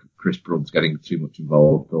can't see Chris Brunt getting too much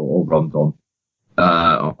involved or Rondon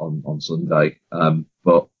on Sunday.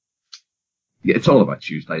 But yeah, it's all about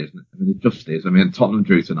Tuesday, isn't it? I mean, it just is. I mean, Tottenham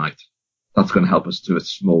drew tonight. That's going to help us to a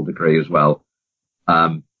small degree as well.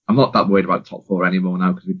 I'm not that worried about top four anymore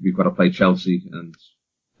now, because we've got to play Chelsea, and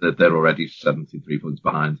they're already 73 points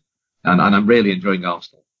behind. And I'm really enjoying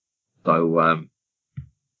Arsenal. So,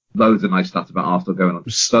 loads of nice stats about Arsenal going on.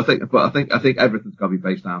 So I think everything's got to be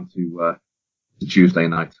based down to Tuesday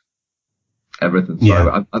night. Everything.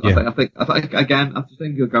 So I think again, I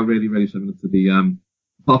think it'll go really, really similar to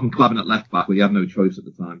apart from Clavin at left back, where he had no choice at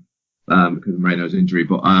the time because of Moreno's injury.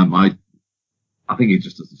 But I think he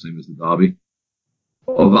just does the same as the derby.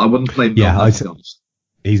 Although I wouldn't blame Milner, to be honest.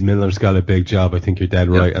 Milner's got a big job. I think you're dead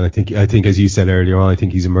right, and I think as you said earlier on, I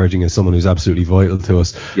think he's emerging as someone who's absolutely vital to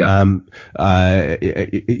us. Yeah.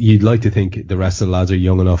 You'd like to think the rest of the lads are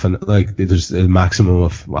young enough, and like there's a maximum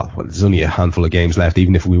of there's only a handful of games left,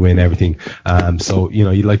 even if we win everything. So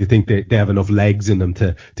you'd like to think they have enough legs in them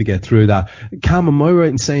to get through that. Cam, am I right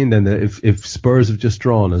in saying then that if Spurs have just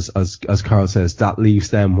drawn, as Carl says, that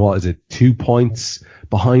leaves them 2 points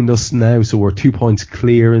behind us now, so we're 2 points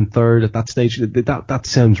clear in third at that stage. That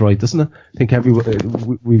sounds right, doesn't it? I think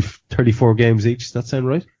we've 34 games each. Does that sound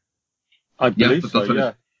right? I believe so.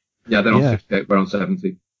 Yeah. Yeah, they're on 68. We're on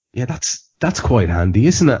 70. Yeah, that's quite handy,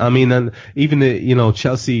 isn't it? I mean, and even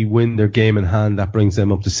Chelsea win their game in hand, that brings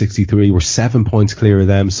them up to 63. We're 7 points clear of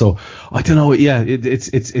them. So I don't know. Yeah,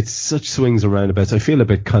 it's such swings and roundabouts. I feel a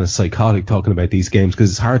bit kind of psychotic talking about these games because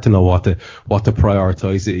it's hard to know what to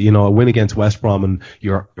prioritize. A win against West Brom and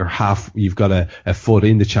you've got a foot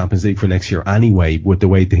in the Champions League for next year anyway. With the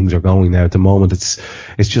way things are going now at the moment, it's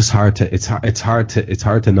just hard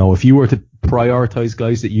to know. If you were to prioritize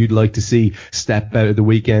guys that you'd like to see step out of the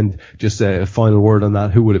weekend, just a final word on that,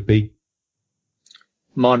 who would it be?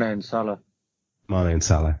 Mane and Salah.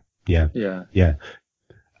 Yeah.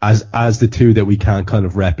 As the two that we can't kind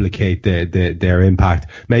of replicate their impact.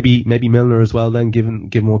 Maybe Milner as well then, given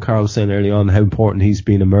what Carl was saying early on, how important he's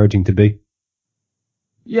been emerging to be.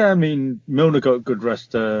 Yeah, I mean, Milner got a good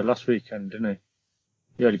rest last weekend, didn't he?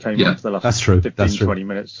 He only came on for the last 15-20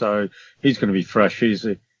 minutes, so he's going to be fresh. He's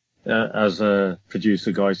as a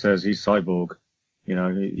producer guy says, he's cyborg.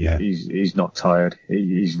 He's not tired.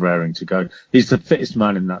 He's raring to go. He's the fittest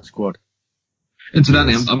man in that squad.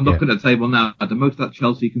 Incidentally, I'm looking at the table now. The most that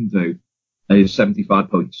Chelsea can do is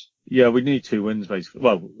 75 points. Yeah, we need 2 wins, basically.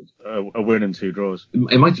 Well, a win and 2 draws.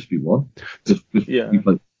 It might just be one.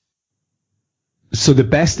 So the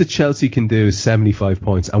best that Chelsea can do is 75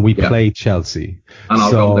 points, and we play Chelsea. And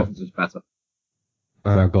our goal difference is better.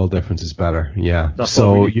 And our goal difference is better, yeah. That's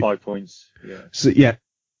why we need 5 points. Yeah.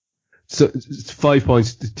 So it's 5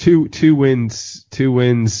 points. Two wins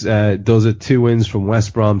does it. 2 wins from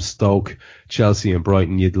West Brom, Stoke, Chelsea, and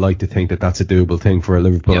Brighton. You'd like to think that that's a doable thing for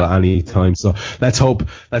Liverpool at any time. So let's hope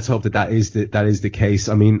that is the case.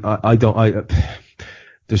 I mean,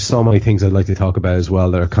 there's so many things I'd like to talk about as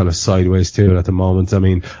well that are kind of sideways to it at the moment. I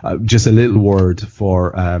mean, just a little word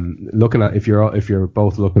for looking at, if you're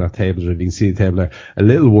both looking at tables, or if you can see the table there, a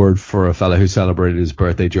little word for a fella who celebrated his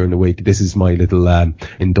birthday during the week. This is my little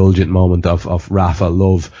indulgent moment of Rafa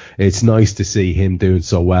love. It's nice to see him doing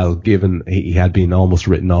so well, given he had been almost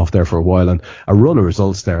written off there for a while, and a run of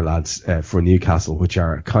results there, lads, for Newcastle, which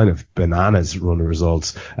are kind of bananas run of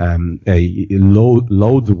results.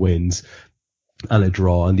 Loads of wins and a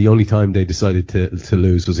draw, and the only time they decided to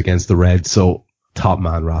lose was against the Reds. So top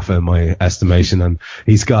man Rafa in my estimation, and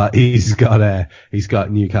he's got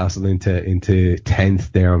Newcastle into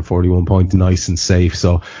 10th there on 41 points, nice and safe.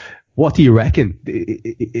 So what do you reckon?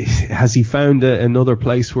 Has he found another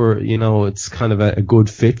place where it's kind of a good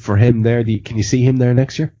fit for him there? Can you see him there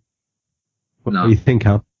next year? What do you think,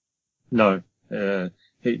 Hal? No,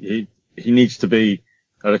 he needs to be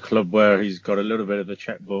at a club where he's got a little bit of the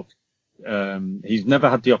checkbook. He's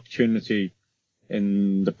never had the opportunity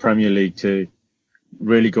in the Premier League to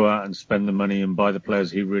really go out and spend the money and buy the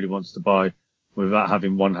players he really wants to buy without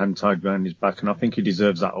having one hand tied behind his back. And I think he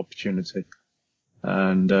deserves that opportunity.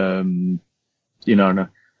 And, I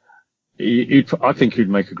think he'd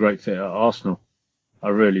make a great fit at Arsenal. I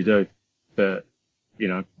really do. But,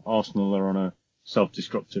 Arsenal are on a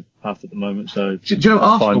self-destructive path at the moment. So, do you know,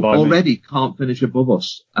 Arsenal already can't finish above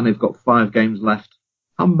us, and they've got 5 games left.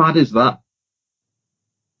 How mad is that?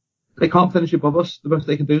 They can't finish above us. The best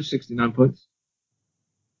they can do is 69 points.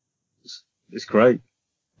 It's great.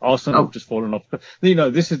 Arsenal have just fallen off.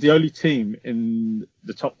 This is the only team in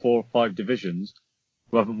the top 4 or 5 divisions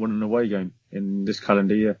who haven't won an away game in this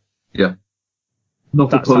calendar year. Yeah.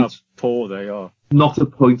 That's how poor they are. Not a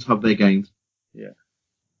point have they gained. Yeah.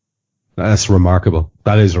 That's remarkable.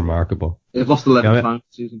 That is remarkable. They've lost 11 times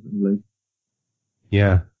this season in the league.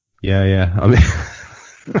 Yeah.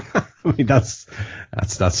 I mean, that's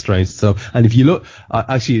strange. So, and if you look,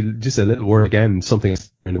 actually, just a little word again, something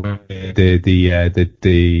the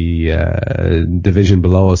division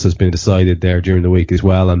below us has been decided there during the week as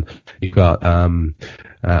well, and you've got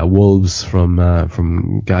Wolves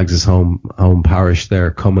from Gags' home parish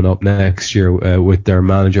there coming up next year with their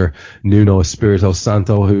manager Nuno Espirito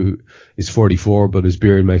Santo, who is 44, but his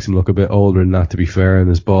beard makes him look a bit older than that, to be fair, and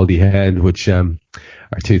his baldy head, which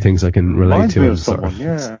are two things I can relate Reminds to. me of someone,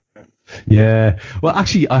 yeah. Yeah. Well,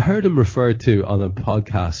 actually, I heard him referred to on a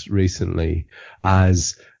podcast recently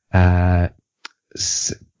as referring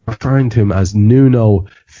to him as Nuno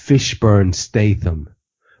Fishburne Statham,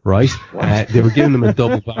 right? They were giving him a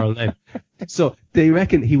double barrel name. So they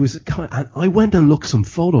reckon he was and I went and looked some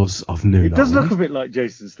photos of Nuno. He does look a bit like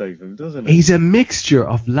Jason Statham, doesn't he? He's a mixture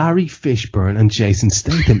of Larry Fishburne and Jason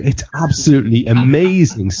Statham. It's absolutely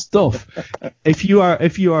amazing stuff. If you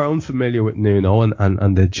are unfamiliar with Nuno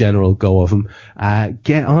and the general go of him,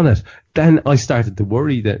 get on it. Then I started to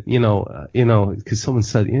worry that, because someone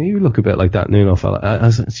said, you look a bit like that Nuno fella. I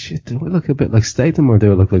was like, shit, do I look a bit like Statham or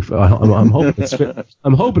do I look like, I'm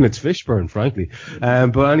hoping it's Fishburne, frankly.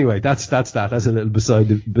 But anyway, that's that. That's a little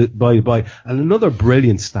by the by. And another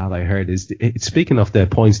brilliant stat I heard is, speaking of the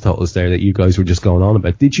points totals there that you guys were just going on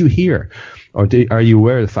about, did you hear, or are you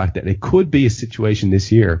aware of the fact that it could be a situation this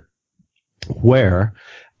year where,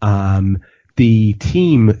 the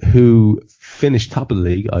team who finished top of the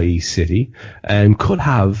league, i.e. City, could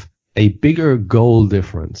have a bigger goal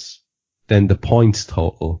difference than the points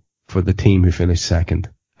total for the team who finished second?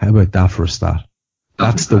 How about that for a stat?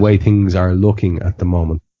 That's the way things are looking at the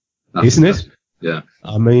moment. Isn't it? Yeah.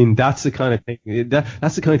 I mean, that's the kind of thing,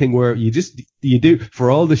 that's the kind of thing where you do, for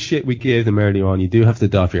all the shit we gave them early on, you do have to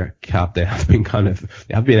doff your cap. They have been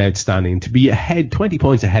outstanding. To be 20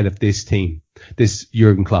 points ahead of this team, this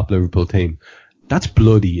Jurgen Klopp Liverpool team, that's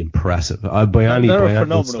bloody impressive. They're a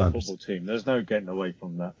phenomenal football team. There's no getting away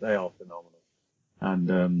from that. They are phenomenal.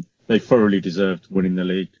 And, they thoroughly deserved winning the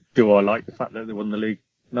league. Do I like the fact that they won the league?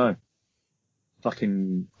 No.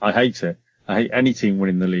 I hate it. I hate any team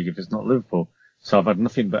winning the league if it's not Liverpool. So I've had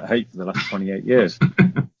nothing but hate for the last 28 years.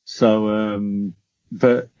 So,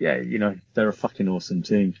 but yeah, they're a fucking awesome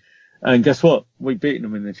team. And guess what? We beat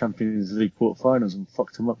them in the Champions League quarterfinals and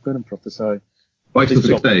fucked them up good and proper. So, Twice for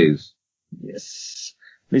 6 days. Yes.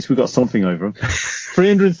 At least we got something over them.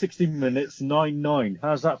 360 minutes, 9-9.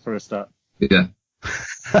 How's that for a stat? Yeah.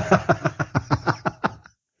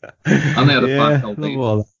 And they had a 5-goal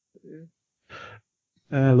lead.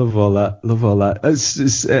 I love all that. Let's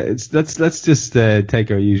just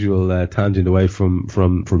take our usual tangent away from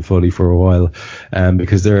footy for a while,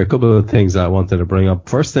 because there are a couple of things I wanted to bring up.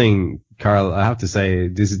 First thing, Carl, I have to say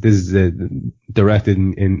this is directed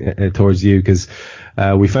in towards you, because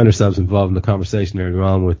we found ourselves involved in a conversation earlier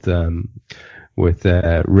on with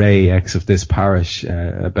Ray, ex of this parish,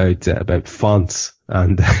 about fonts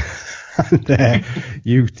and. And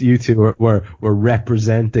you two were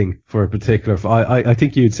representing for a particular. I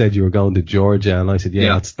think you'd said you were going to Georgia, and I said,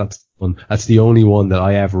 yeah. That's one. That's the only one that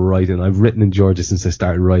I ever write in. I've written in Georgia since I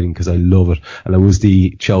started writing because I love it, and it was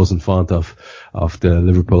the chosen font of the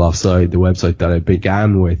Liverpool Offside, the website that I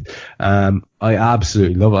began with. I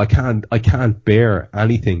absolutely love it. I can't bear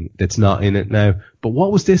anything that's not in it now. But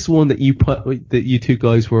what was this one that you two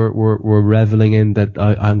guys were reveling in that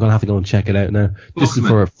I'm gonna have to go and check it out now? This is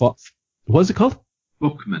for what is it called?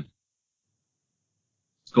 Bookman.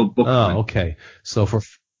 It's called Bookman. Oh, okay. So for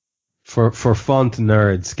font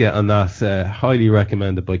nerds, get on that. Highly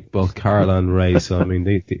recommended by both Carl and Ray. So I mean,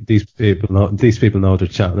 these people know what they're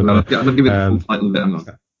chatting about. I'll give it the full title of it. Hang on.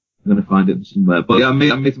 I'm going to find it somewhere. But yeah, I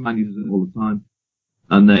made some man uses it all the time,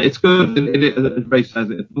 and it's good. As Ray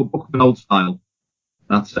says, it's Bookman old style.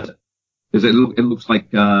 That's it. Because it looks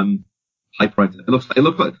like typewriter. It looks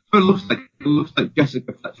like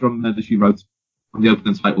Jessica Fletcher on the She Wrote on the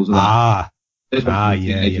opening titles of that.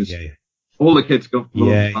 Yeah. All the kids go for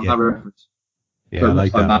that reference. Yeah, I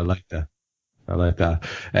like that.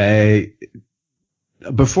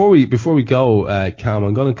 Before we go, Cam,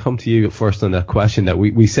 I'm going to come to you first on that question that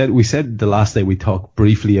we said the last day we talked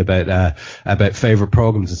briefly about favorite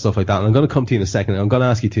programs and stuff like that. And I'm going to come to you in a second. I'm going to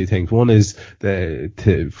ask you two things. One is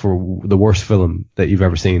for the worst film that you've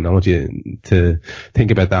ever seen. I want you to think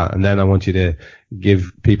about that. And then I want you to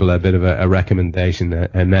give people a bit of a recommendation, a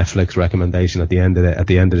Netflix recommendation at the end of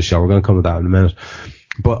the show. We're going to come to that in a minute.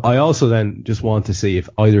 But I also then just want to see if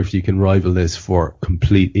either of you can rival this for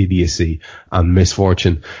complete idiocy and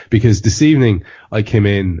misfortune. Because this evening I came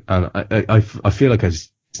in and I feel like I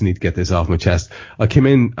just need to get this off my chest. I came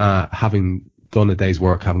in, having done a day's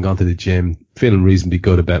work, having gone to the gym, feeling reasonably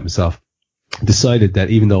good about myself. Decided that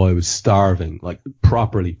even though I was starving, like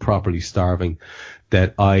properly starving,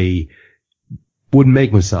 that I would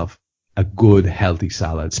make myself a good healthy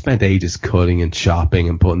salad. Spent ages cutting and chopping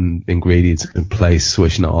and putting ingredients in place,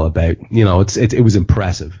 swishing it all about. It was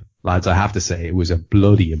impressive, lads. I have to say, it was a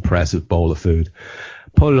bloody impressive bowl of food.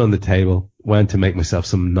 Put it on the table, went to make myself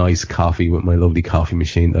some nice coffee with my lovely coffee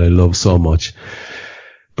machine that I love so much.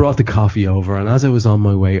 brought the coffee over, and as I was on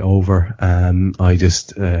my way over, I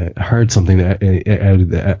just heard something out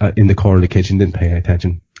in the corner of the kitchen, didn't pay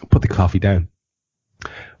attention, put the coffee down,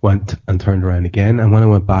 went and turned around again, and when I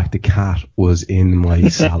went back, the cat was in my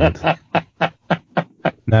salad.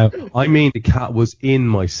 Now, I mean the cat was in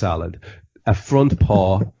my salad, a front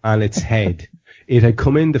paw and its head. It had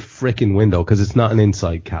come in the frickin' window, because it's not an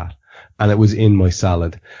inside cat, and it was in my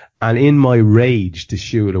salad. And in my rage to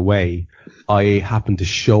shoo it away, I happened to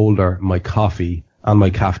shoulder my coffee and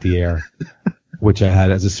my cafetiere, which I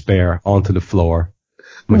had as a spare, onto the floor.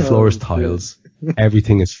 My floor is tiles.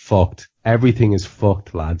 Everything is fucked. Everything is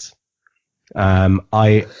fucked, lads. I've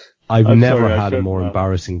never had a more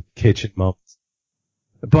embarrassing kitchen moment.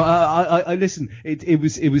 But I listen. It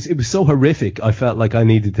was so horrific. I felt like I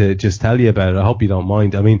needed to just tell you about it. I hope you don't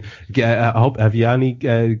mind. I mean, have you any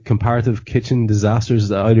comparative kitchen disasters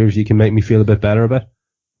that either of you can make me feel a bit better about?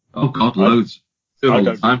 Oh God, loads. I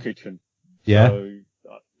don't do kitchen. Yeah. So,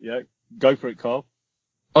 yeah, go for it, Carl.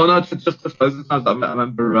 Oh no, just loads of times. I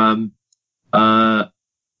remember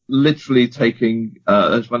literally taking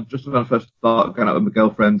just when I first started going out with my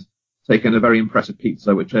girlfriend, taking a very impressive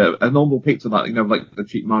pizza, which a normal pizza, that like the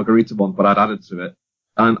cheap margarita one, but I'd added to it,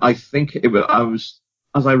 and I think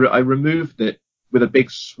I removed it with a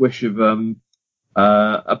big swish of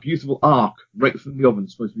a beautiful arc right from the oven,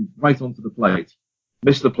 supposed to be right onto the plate.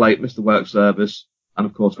 Missed the plate, missed the work service, and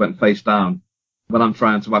of course went face down when I'm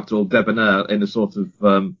trying to act all debonair in a sort of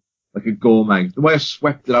like a gourmet. The way I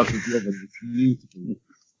swept it out of the oven was beautiful.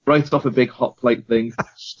 Right off a big hot plate thing,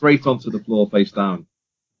 straight onto the floor face down.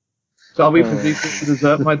 So are we completing the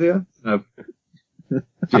dessert, my dear? No.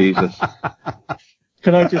 Jesus.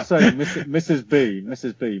 Can I just say, Mrs. B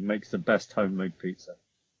makes the best homemade pizza.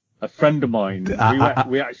 A friend of mine,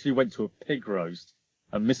 we actually went to a pig roast,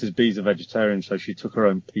 and Mrs. B's a vegetarian, so she took her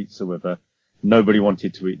own pizza with her. Nobody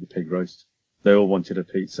wanted to eat the pig roast. They all wanted a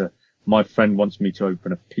pizza. My friend wants me to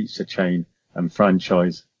open a pizza chain and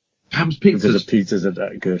franchise. Ham's Pizzas. Because the pizzas are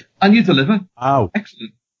that good. And you deliver. Ow.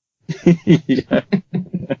 Excellent. Yeah.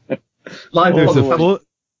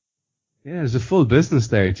 There's a full business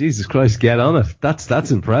there. Jesus Christ, get on it.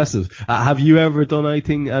 That's impressive. Have you ever done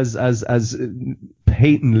anything as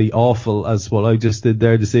patently awful as what I just did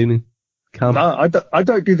there this evening? No, I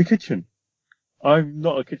don't do the kitchen. I'm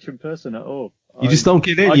not a kitchen person at all. You just don't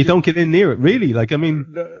get in. You don't get in near it, really. Like, I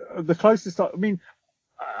mean, the closest. I mean,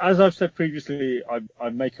 as I've said previously, I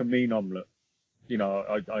make a mean omelette. You know,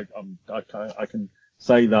 I can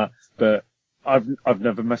say that, but I've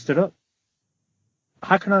never messed it up.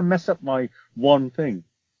 How can I mess up my one thing?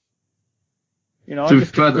 You know, to be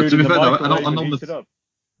fair, an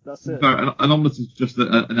omelette is just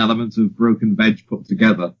an element of broken veg put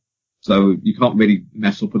together. So you can't really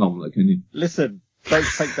mess up an omelette, can you? Listen, don't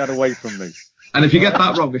take that away from me. And if you get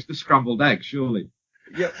that wrong, it's the scrambled egg, surely.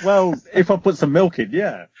 Yeah, well, if I put some milk in,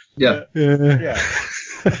 yeah. Yeah. Yeah.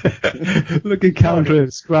 Look at counter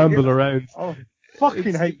scramble around. I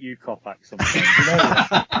fucking hate you, Kopak, sometimes. You know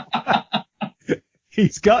that?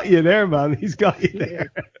 He's got you there, man. He's got you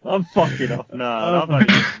there. I'm fucking off. No, I'm not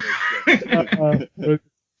doing this.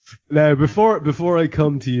 Now, before I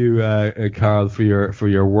come to you, Carl, for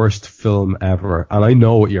your worst film ever, and I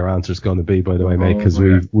know what your answer is going to be, by the way, mate, because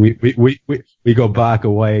we go back a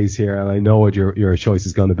ways here, and I know what your choice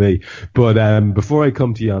is going to be. But before I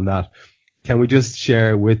come to you on that, can we just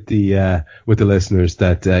share with the listeners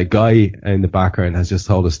that Guy in the background has just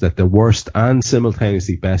told us that the worst and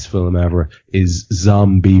simultaneously best film ever is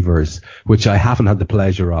Zombievers, which I haven't had the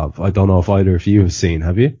pleasure of. I don't know if either of you have seen.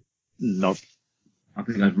 Have you? No. I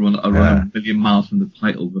think I've run around a million miles from the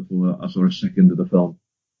title before I saw a second of the film.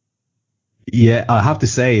 Yeah, I have to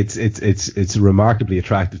say it's remarkably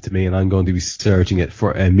attractive to me, and I'm going to be searching it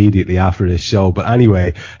for immediately after this show. But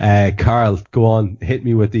anyway, Carl, go on, hit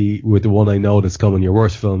me with the one I know that's coming. Your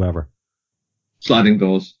worst film ever. Sliding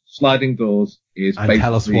Doors. Sliding Doors is and basically.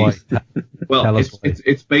 Tell us why. Well,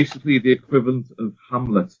 it's basically the equivalent of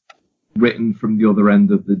Hamlet, written from the other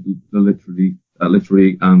end of the literary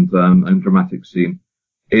and dramatic scene.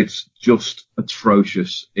 It's just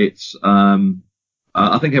atrocious. It's I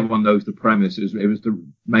think everyone knows the premise. It was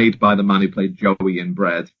made by the man who played Joey in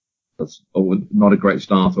Bread. That's not a great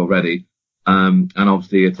start already. And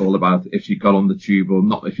obviously it's all about if you got on the tube or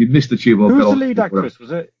not. If you missed the tube or who got was on the lead actress?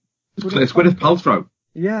 Was it? It's Gwyneth Paltrow.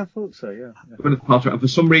 Yeah, I thought so. Yeah. Gwyneth Paltrow. And for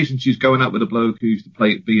some reason she's going out with a bloke who used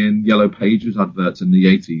to be in Yellow Pages adverts in the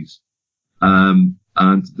 80s. And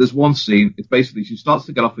there's one scene. It's basically she starts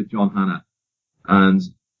to get off with John Hannah, and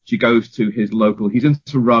she goes to his local. He's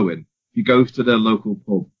into rowing. He goes to their local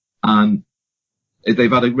pub, and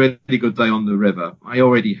they've had a really good day on the river. I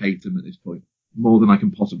already hate him at this point. more than I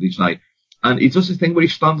can possibly say. And he does this thing where he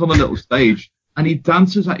stands on a little stage and he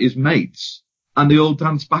dances at his mates, and they all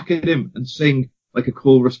dance back at him and sing like a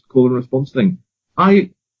call and response thing.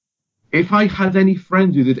 If I had any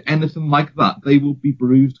friends who did anything like that, they would be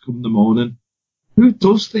bruised come the morning. Who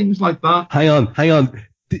does things like that? Hang on.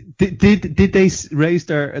 Did they raise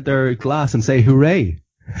their glass and say hooray?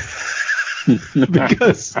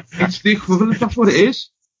 Because it's the equivalent. That's what it is.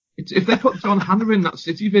 It's if they put John Hannah in that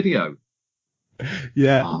City video.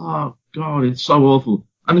 Yeah. Oh God, it's so awful.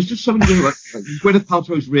 And it's just something like Gwyneth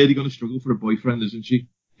Paltrow's really going to struggle for a boyfriend, isn't she?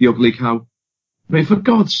 The ugly cow. I mean, for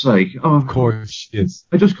God's sake. Oh, of course she is.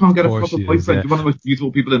 I just can't get a proper boyfriend. Is, yeah. You're one of the most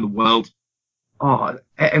beautiful people in the world. Oh,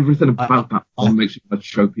 everything about that film makes me want to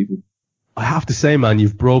choke people. I have to say, man,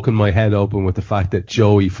 you've broken my head open with the fact that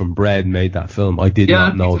Joey from Bread made that film. I did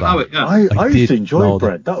not know that. I used to enjoy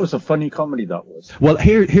Bread. That was a funny comedy, that was. Well,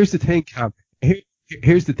 here's the thing, Cam.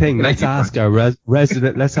 Here's the thing. Let's ask our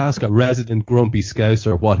resident grumpy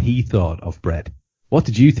Scouser what he thought of Bread. What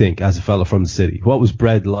did you think as a fella from the city? What was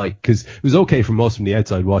Bread like? Because it was okay for us from the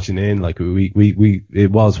outside watching in. Like we it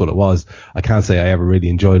was what it was. I can't say I ever really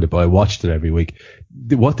enjoyed it, but I watched it every week.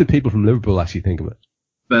 What did people from Liverpool actually think of it?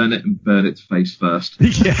 Burn it and burn its face first.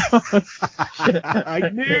 Yeah. I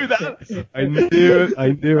knew that. I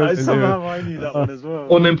knew it. Somehow I knew that one as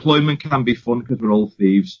well. Unemployment can be fun because we're all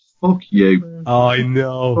thieves. Fuck you. Oh, I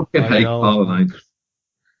know. Fucking hate Caroline.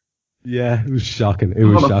 Yeah, it was shocking. It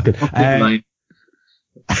was shocking.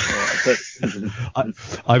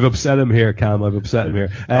 I've upset him here, Cam. I've upset him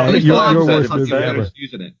here. Your worst movie ever.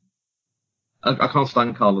 I can't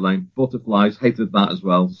stand Carla Lane. Butterflies, hated that as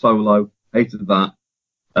well. Solo, hated that.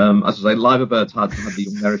 As I say, Live Birds had the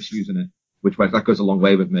young Merrick's using it, which that goes a long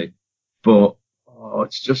way with me. But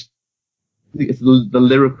it's just it's the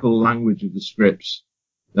lyrical language of the scripts.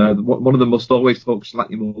 One of them must always talk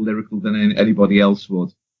slightly more lyrical than anybody else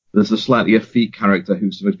would. There's a slightly effete character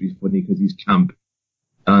who's supposed to be funny because he's camp,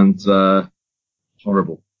 and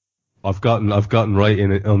horrible. I've gotten right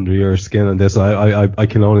in it under your skin on this. I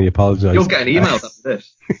can only apologise. You'll get an email after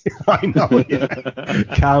this. I know. Yeah.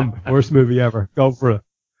 Cam, worst movie ever. Go for it.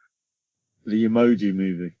 The Emoji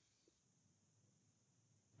Movie.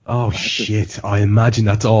 Oh shit! I imagine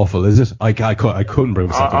that's awful, is it? I couldn't bring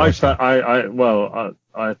myself to watch that.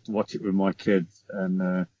 I had to watch it with my kids,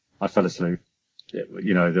 and I fell asleep.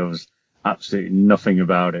 There was absolutely nothing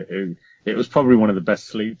about it. It was probably one of the best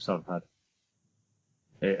sleeps I've had.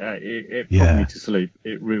 It put me to sleep.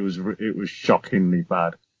 It was shockingly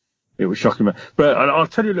bad. It was shocking. But I'll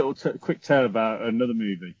tell you a little quick tale about another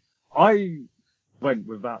movie. I went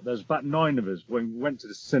with there's about 9 of us when we went to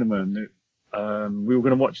the cinema, and we were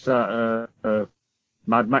going to watch that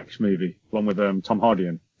Mad Max movie, one with Tom Hardy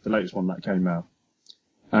in, the latest one that came out.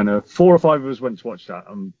 And 4 or 5 of us went to watch that,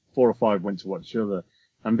 and 4 or 5 went to watch the other.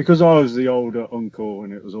 And because I was the older uncle,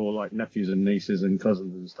 and it was all like nephews and nieces and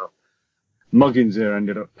cousins and stuff, Muggins here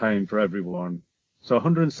ended up paying for everyone. So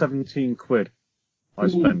 117 quid I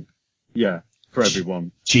spent. Yeah, for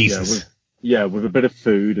everyone. Jesus. With a bit of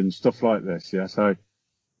food and stuff like this. Yeah, and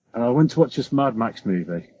I went to watch this Mad Max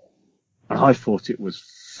movie, and I thought it was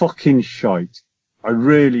fucking shite. I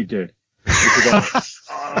really did. Because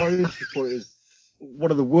I honestly thought it was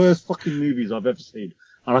one of the worst fucking movies I've ever seen.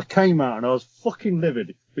 And I came out and I was fucking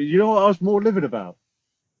livid. But you know what I was more livid about?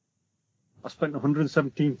 I spent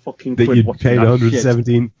 117 fucking quid watching that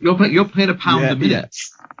 117. Shit. You're paying £1 a minute.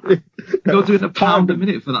 You're doing £1 a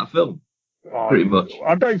minute for that film. Pretty much.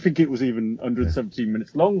 I don't think it was even 117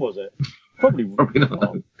 minutes long, was it? Probably not.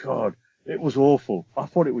 Oh, God. It was awful. I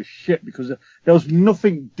thought it was shit because there was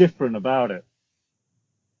nothing different about it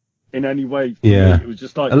in any way. Yeah. It was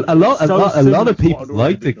just like a lot of people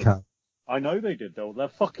liked it, Cam. I know they did, though. They're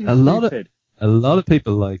fucking stupid. A lot of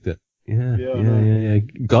people liked it. Yeah.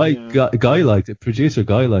 Guy liked it. Producer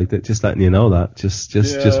Guy liked it. Just letting you know that. Just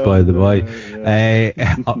by the way.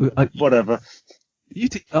 Whatever.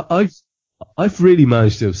 I've really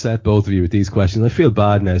managed to upset both of you with these questions. I feel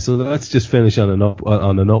bad now. So let's just finish on an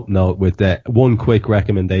up note with one quick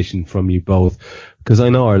recommendation from you both, because I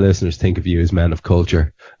know our listeners think of you as men of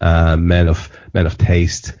culture, men of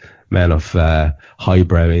taste, men of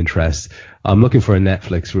highbrow interest. I'm looking for a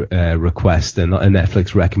Netflix request and a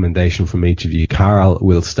Netflix recommendation from each of you. Carl,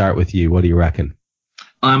 we'll start with you. What do you reckon?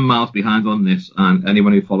 I'm miles behind on this, and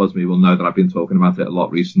anyone who follows me will know that I've been talking about it a lot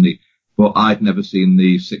recently. But I'd never seen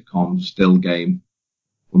the sitcom Still Game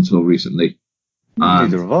until recently.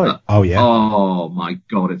 Neither have I. Oh yeah. Oh my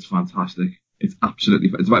God, it's fantastic. It's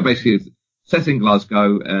absolutely. It's basically set in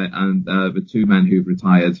Glasgow, and the 2 men who've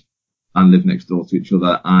retired and live next door to each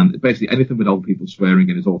other, and basically anything with old people swearing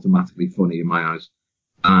in is automatically funny in my eyes.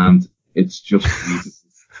 And It's just beautiful.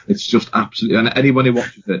 It's just absolutely, and anyone who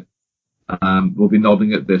watches it will be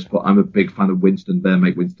nodding at this, but I'm a big fan of Winston, their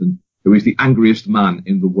mate Winston, who is the angriest man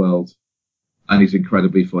in the world, and he's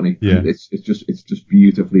incredibly funny. Yeah. It's just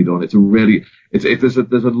beautifully done. It's a really, there's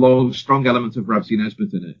a strong element of Ramsey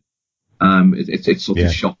Nesbitt in it. It's sort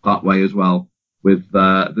of shot that way as well. With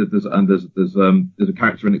there's a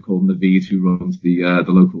character in it called Naveed who runs the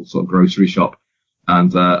local sort of grocery shop,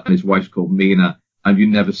 and his wife's called Mina, and you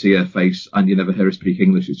never see her face and you never hear her speak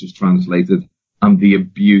English. It's just translated, and the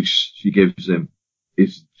abuse she gives him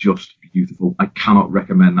is just beautiful. I cannot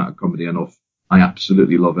recommend that comedy enough. I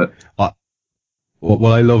absolutely love it.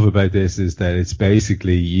 What I love about this is that it's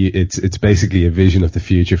basically a vision of the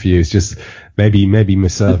future for you. It's just maybe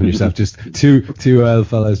myself and yourself, just two old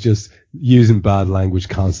fellas just using bad language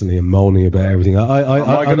constantly and moaning about everything.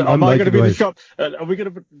 Am I going to be the shop? Are we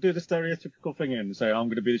going to do the stereotypical thing and say I'm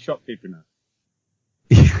going to be the shopkeeper now?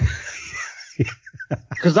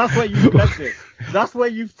 Because that's where you've led this. That's where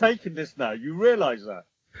you've taken this now. You realise that?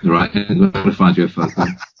 Right. I'm going to find you a photo.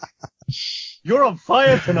 You're on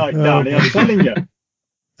fire tonight, Downey. I'm telling you.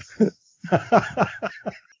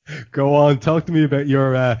 Go on, talk to me about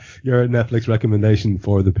your Netflix recommendation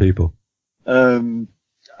for the people.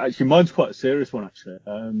 Actually, mine's quite a serious one. Actually,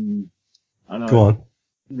 go on.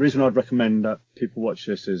 The reason I'd recommend that people watch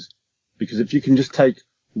this is because if you can just take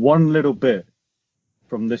one little bit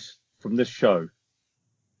from this show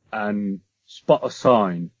and spot a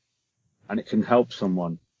sign, and it can help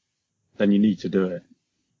someone, then you need to do it.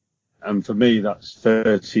 And for me, that's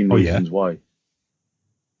 13 Reasons Why.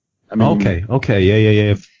 I mean, okay,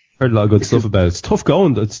 yeah. I've heard a lot of good stuff about it. It's tough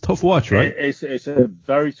going. It's a tough watch, right? It's a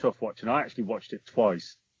very tough watch, and I actually watched it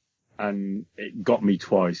twice, and it got me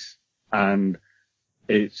twice. And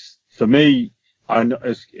it's, for me, I know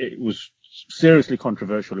it was seriously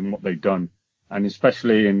controversial in what they've done, and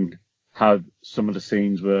especially in how some of the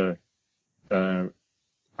scenes were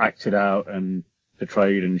acted out and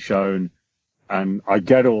portrayed and shown. And I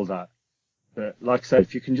get all that. But like I said,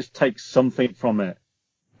 if you can just take something from it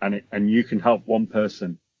and you can help one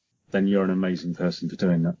person, then you're an amazing person for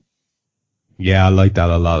doing that. Yeah, I like that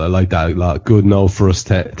a lot. Good note for us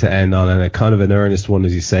to end on, and a kind of an earnest one,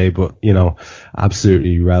 as you say, but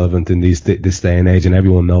absolutely relevant in this day and age, and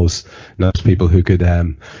everyone knows people who could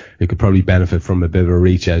probably benefit from a bit of a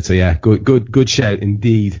reach out. So yeah, good shout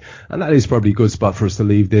indeed. And that is probably a good spot for us to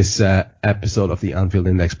leave this episode of the Anfield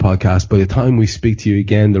Index podcast. By the time we speak to you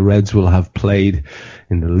again, the Reds will have played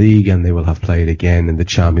in the league, and they will have played again in the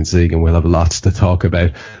Champions League, and we'll have lots to talk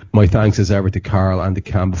about. My thanks as ever to Carl and to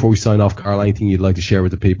Cam. Before we sign off, Carl, anything you'd like to share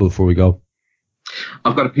with the people before we go?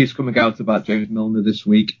 I've got a piece coming out about James Milner this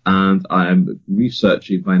week, and I'm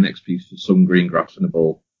researching my next piece for Some Green Grass and a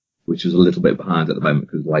Ball, which is a little bit behind at the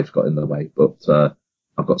moment because life got in the way. But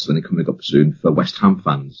I've got something coming up soon for West Ham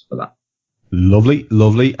fans for that.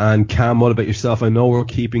 Lovely. And Cam, what about yourself? I know we're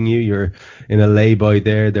keeping you. You're in a lay-by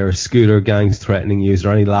there. There are scooter gangs threatening you. Is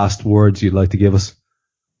there any last words you'd like to give us?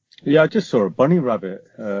 Yeah, I just saw a bunny rabbit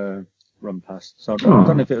run past. So I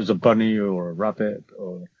don't know if it was a bunny or a rabbit,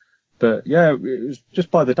 but yeah, it was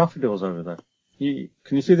just by the daffodils over there.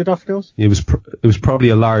 Can you see the daffodils? It was probably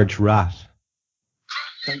a large rat.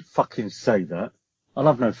 Don't fucking say that. I'll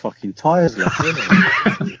have no fucking tyres left, will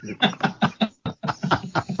I?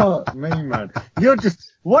 Fuck me, man.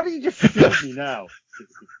 Why do you just shoot me now?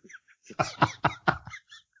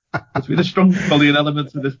 It's been a strong bullying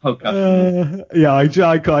element of this podcast. Yeah, I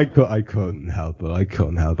couldn't help it.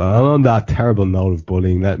 And on that terrible note of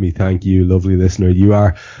bullying, let me thank you, lovely listener. You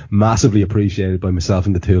are massively appreciated by myself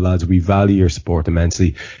and the two lads. We value your support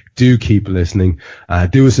immensely. Do keep listening.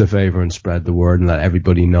 Do us a favour and spread the word and let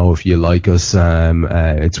everybody know if you like us.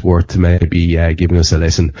 It's worth to maybe giving us a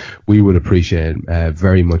listen. We would appreciate it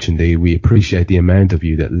very much indeed. We appreciate the amount of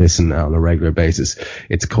you that listen on a regular basis.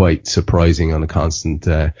 It's quite surprising on a constant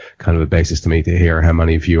kind of a basis to me to hear how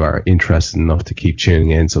many of you are interested enough to keep tuning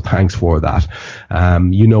in. So thanks for that.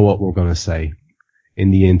 You know what we're going to say.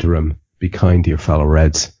 In the interim, be kind to your fellow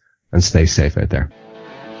Reds and stay safe out there.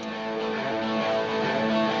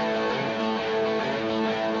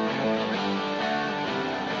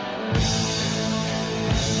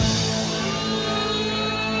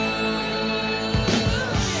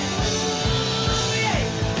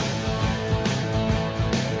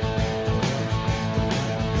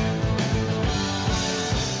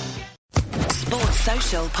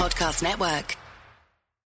 Podcast Network.